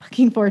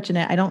fucking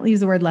fortunate. I don't use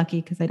the word lucky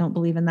because I don't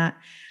believe in that.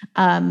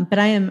 But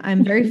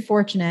I'm very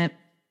fortunate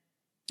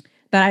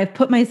that I've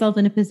put myself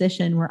in a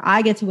position where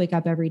I get to wake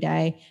up every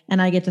day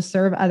and I get to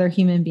serve other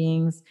human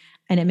beings.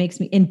 And it makes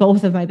me, in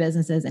both of my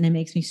businesses, and it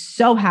makes me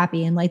so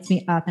happy and lights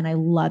me up, and I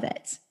love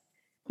it.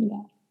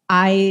 Yeah.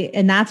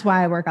 And that's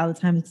why I work all the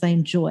time, because I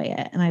enjoy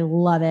it and I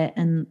love it.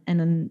 And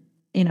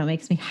it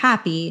makes me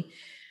happy.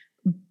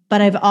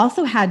 But I've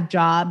also had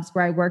jobs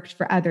where I worked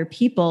for other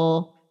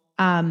people,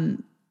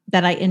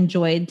 that I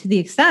enjoyed to the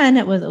extent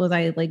it was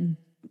I like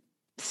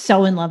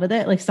so in love with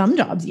it. Like some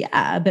jobs,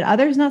 yeah, but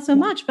others not so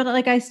much. But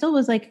like, I still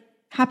was like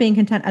happy and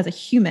content as a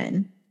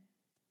human,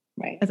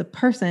 right, as a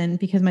person,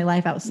 because my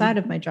life outside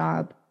of my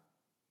job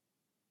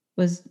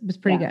was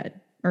pretty good.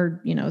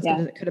 Or, as good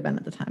as it could have been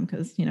at the time.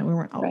 Cause we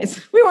weren't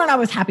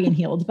always happy and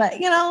healed, but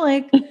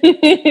like,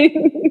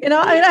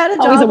 I had a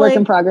job, always a work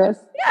in progress.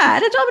 Yeah. I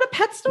had a job at a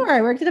pet store.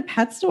 I worked at a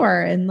pet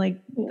store in like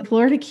the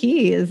Florida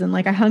Keys, and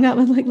like, I hung out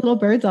with like little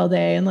birds all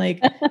day, and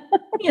like, like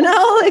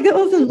it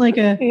wasn't like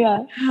what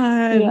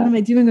am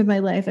I doing with my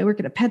life? I work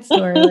at a pet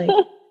store. Like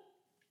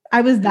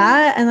I was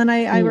that. And then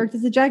I worked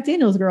as a Jack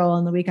Daniels girl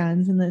on the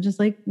weekends, and then just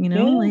like,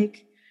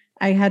 like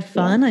I had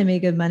fun. I made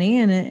good money,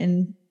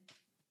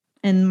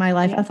 and my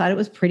life outside it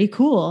was pretty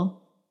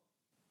cool.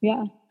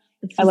 Yeah.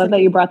 I love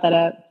that you brought that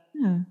up.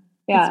 Yeah.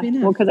 Yeah.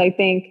 Well, cause I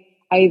think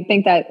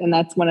that, and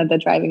that's one of the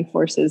driving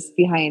forces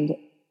behind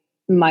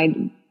my,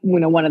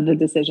 one of the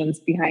decisions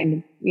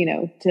behind,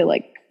 to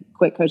like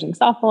quit coaching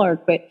softball or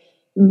quit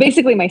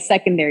basically my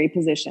secondary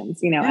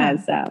positions,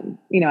 as,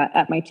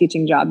 at my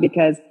teaching job,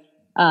 because,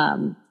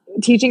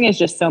 teaching is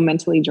just so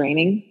mentally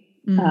draining.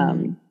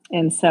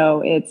 And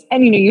so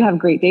you have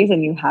great days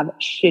and you have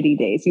shitty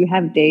days. You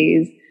have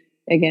days.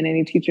 Again,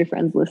 any teacher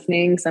friends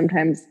listening,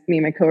 sometimes me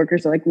and my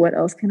coworkers are like, what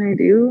else can I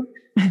do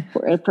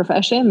for a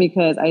profession?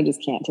 Because I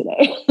just can't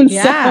today.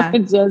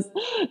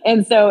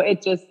 So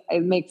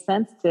it makes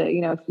sense to,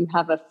 if you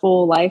have a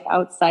full life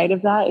outside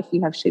of that, if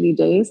you have shitty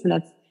days,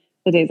 then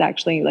the day's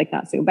actually like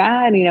not so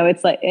bad.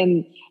 It's like,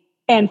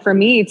 and for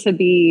me to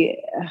be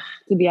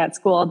at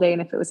school all day,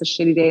 and if it was a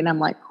shitty day and I'm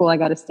like, cool, I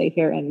got to stay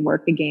here and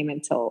work a game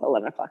until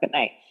 11 o'clock at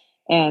night.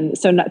 And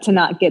so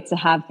not get to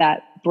have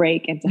that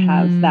break and to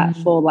have that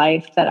full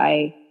life that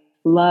I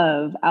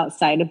love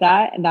outside of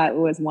that. And that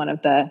was one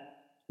of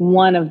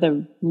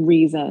the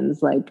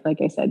reasons,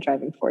 like I said,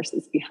 driving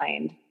forces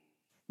behind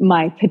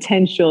my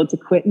potential to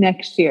quit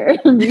next year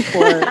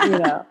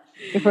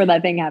before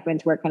that thing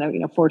happened, to where it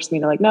kind of, forced me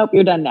to like, nope,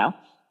 you're done now.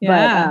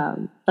 But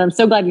I'm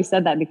so glad you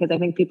said that, because I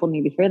think people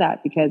need to hear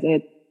that, because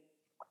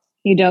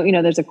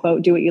there's a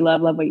quote, do what you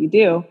love what you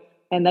do.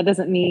 And that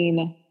doesn't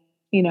mean,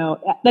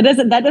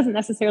 that doesn't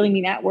necessarily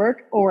mean at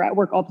work or at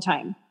work all the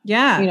time.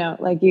 Yeah.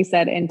 Like you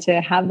said, and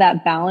to have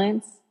that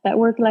balance, that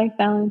work-life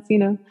balance,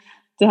 to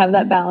have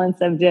that balance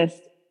of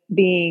just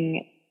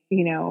being,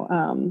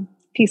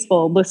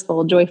 peaceful,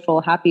 blissful,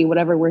 joyful, happy,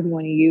 whatever word you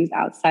want to use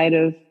outside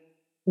of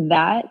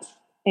that.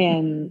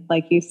 And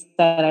like you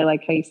said, I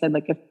like how you said,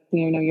 like, if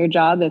your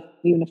job,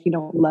 even if you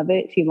don't love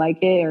it, if you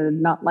like it or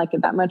not like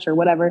it that much or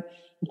whatever,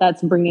 if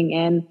that's bringing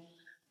in,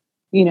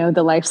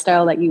 the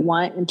lifestyle that you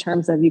want, in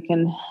terms of you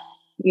can,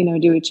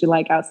 do what you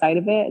like outside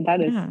of it,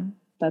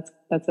 that's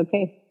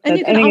okay. And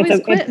you can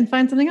always quit and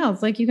find something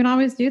else. Like, you can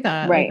always do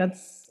that. Right. Like,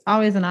 that's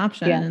always an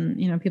option. Yeah.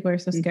 And, people are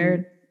so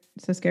scared,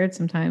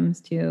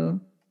 sometimes to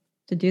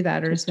do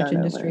that, or to switch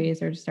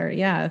industries over, or to start.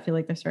 Yeah. I feel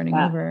like they're starting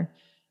over,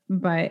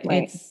 but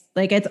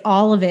it's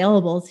all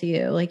available to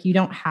you. Like, you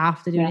don't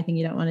have to do anything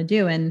you don't want to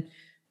do. And,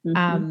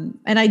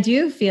 and I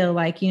do feel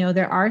like,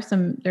 there are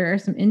some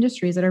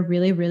industries that are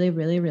really, really,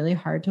 really, really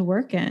hard to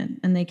work in,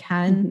 and they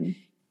can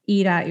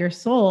eat at your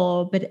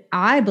soul. But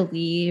I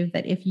believe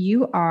that if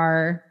you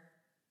are,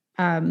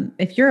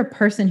 if you're a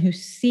person who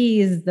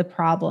sees the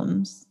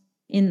problems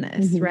in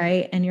this,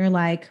 right? And you're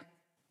like,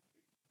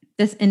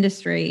 this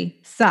industry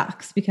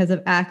sucks because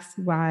of X,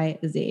 Y,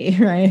 Z,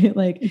 right?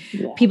 Like,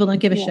 people don't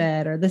give a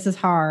shit, or this is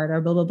hard, or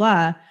blah, blah,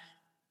 blah.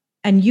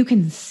 And you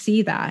can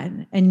see that,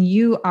 and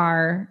you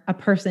are a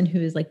person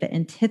who is like the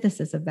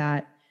antithesis of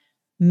that.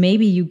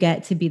 Maybe you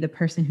get to be the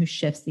person who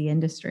shifts the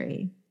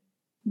industry.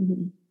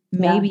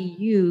 Maybe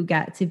you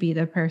get to be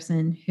the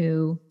person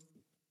who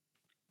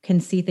can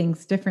see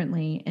things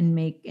differently and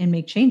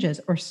make changes,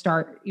 or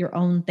start your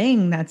own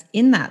thing that's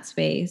in that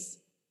space,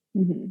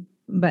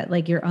 but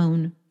like your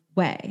own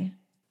way.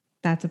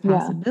 That's a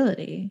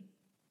possibility.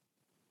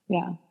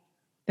 Yeah.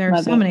 There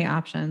are so many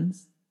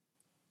options.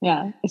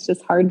 Yeah. It's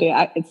just hard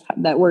it's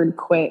that word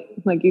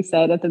quit, like you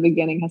said at the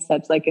beginning, has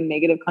such like a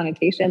negative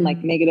connotation,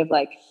 like negative,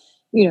 like,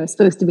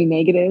 supposed to be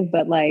negative,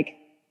 but like,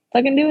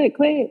 fucking do it,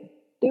 quit,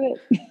 do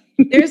it.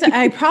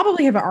 I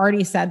probably have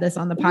already said this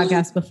on the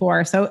podcast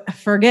before, so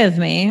forgive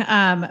me.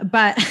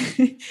 But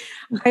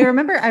I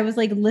remember I was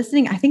like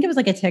listening, I think it was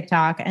like a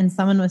TikTok, and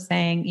someone was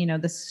saying,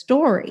 the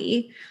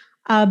story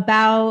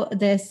about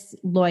this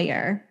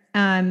lawyer.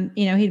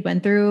 He'd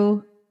went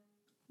through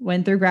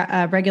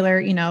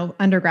regular,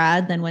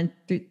 undergrad, then went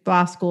through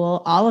law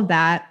school, all of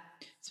that,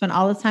 spent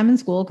all his time in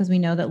school, because we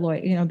know that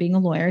being a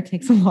lawyer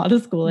takes a lot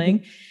of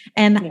schooling,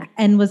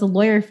 and was a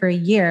lawyer for a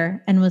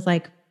year, and was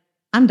like,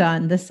 I'm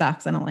done. This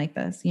sucks. I don't like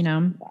this,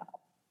 Yeah.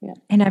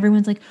 And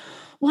everyone's like,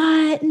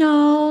 what?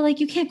 No, like,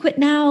 you can't quit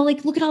now.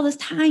 Like, look at all this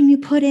time you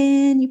put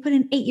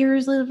in 8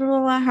 years, blah, blah,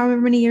 blah,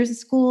 however many years of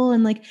school.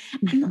 And like,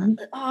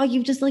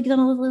 you've just like done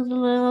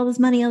all this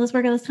money, all this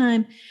work, all this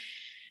time.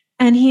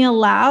 And he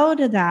allowed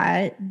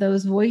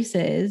those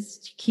voices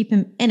to keep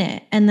him in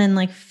it. And then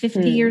like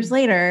 50 years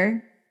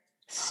later,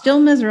 still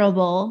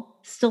miserable,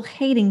 still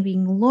hating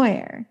being a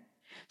lawyer.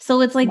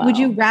 So it's like, would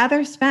you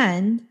rather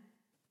spend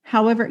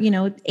however,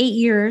 8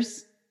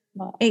 years,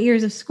 8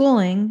 years of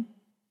schooling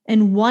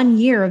and 1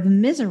 year of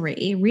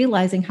misery,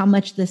 realizing how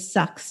much this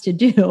sucks to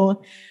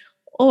do,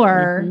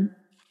 or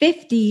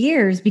 50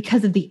 years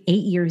because of the 8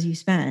 years you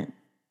spent?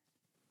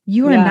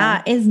 You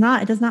are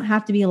it does not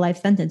have to be a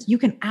life sentence. You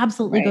can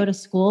absolutely go to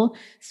school,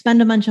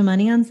 spend a bunch of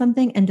money on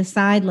something, and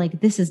decide like,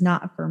 this is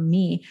not for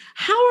me.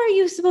 How are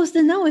you supposed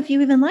to know if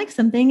you even like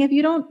something if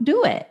you don't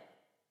do it?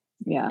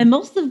 Yeah. And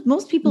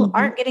most people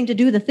aren't getting to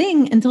do the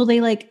thing until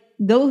they like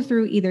go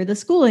through either the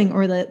schooling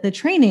or the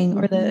training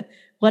or the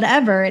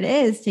whatever it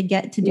is to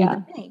get to do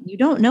the thing. You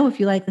don't know if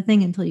you like the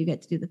thing until you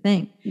get to do the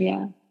thing.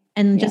 Yeah.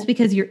 And just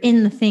because you're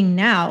in the thing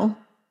now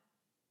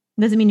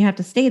doesn't mean you have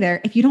to stay there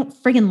if you don't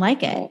friggin'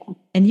 like it.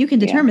 And you can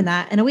determine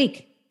that in a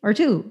week or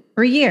 2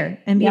 or a year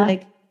and be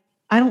like,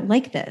 I don't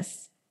like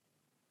this.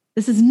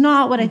 This is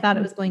not what I thought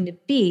it was going to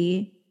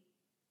be.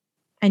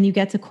 And you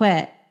get to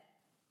quit.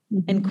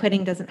 And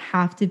quitting doesn't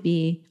have to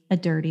be a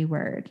dirty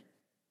word.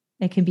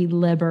 It can be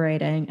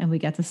liberating, and we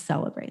get to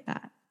celebrate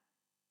that.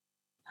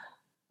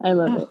 I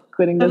love it.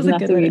 Quitting doesn't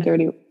have to be a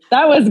dirty word.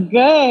 That was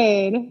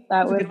good.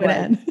 That was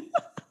good.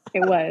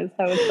 It was.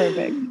 That was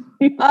perfect.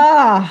 It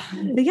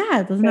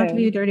doesn't have to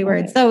be a dirty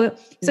word. So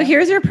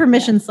here's your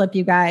permission slip,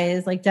 you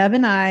guys. Like, Deb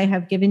and I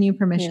have given you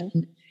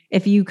permission,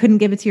 if you couldn't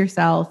give it to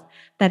yourself,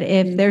 that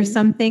if there's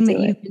something that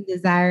you've been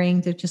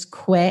desiring to just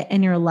quit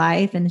in your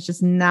life and it's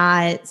just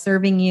not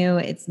serving you,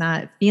 it's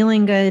not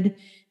feeling good,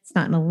 it's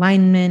not in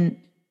alignment,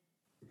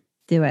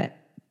 do it.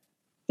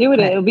 Do it.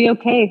 It'll be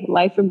okay.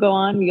 Life will go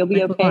on. You'll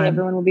be okay.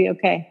 Everyone will be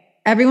okay.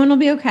 Everyone will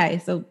be okay.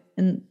 So,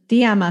 and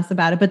DM us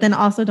about it, but then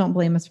also don't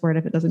blame us for it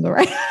if it doesn't go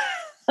right.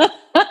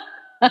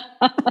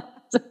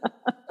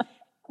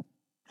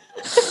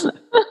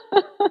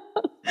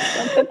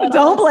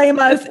 Don't blame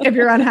us if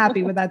you're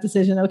unhappy with that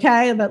decision.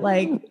 Okay. But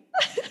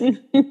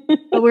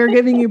but we're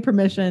giving you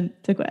permission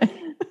to quit.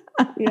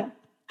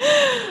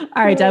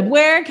 All right, Deb,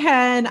 where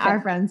can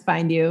our friends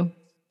find you?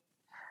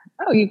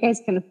 Oh, you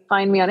guys can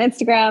find me on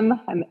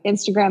Instagram. I'm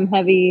Instagram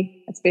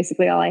heavy. That's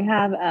basically all I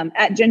have.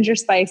 At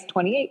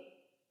GingerSpice28.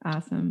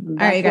 Awesome.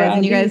 All right, guys.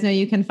 And you guys know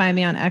you can find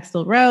me on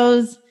Extel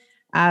Rose.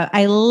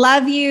 I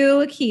love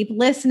you. Keep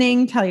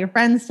listening. Tell your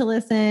friends to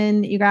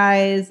listen. You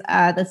guys,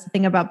 that's the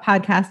thing about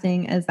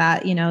podcasting is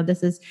that,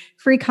 this is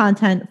free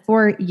content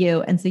for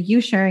you. And so you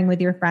sharing with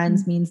your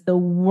friends means the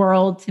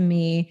world to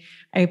me.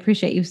 I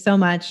appreciate you so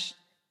much.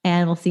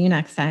 And we'll see you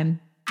next time.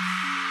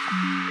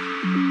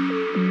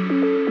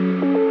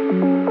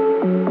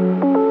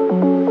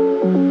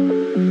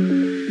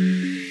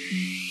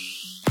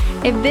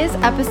 If this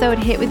episode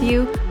hit with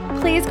you,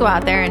 please go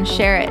out there and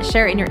share it.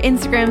 Share it in your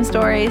Instagram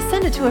stories,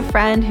 send it to a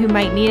friend who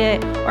might need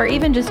it, or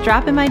even just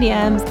drop in my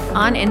DMs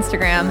on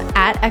Instagram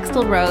at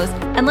Extel Rose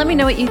and let me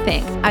know what you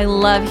think. I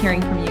love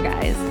hearing from you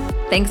guys.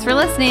 Thanks for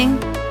listening.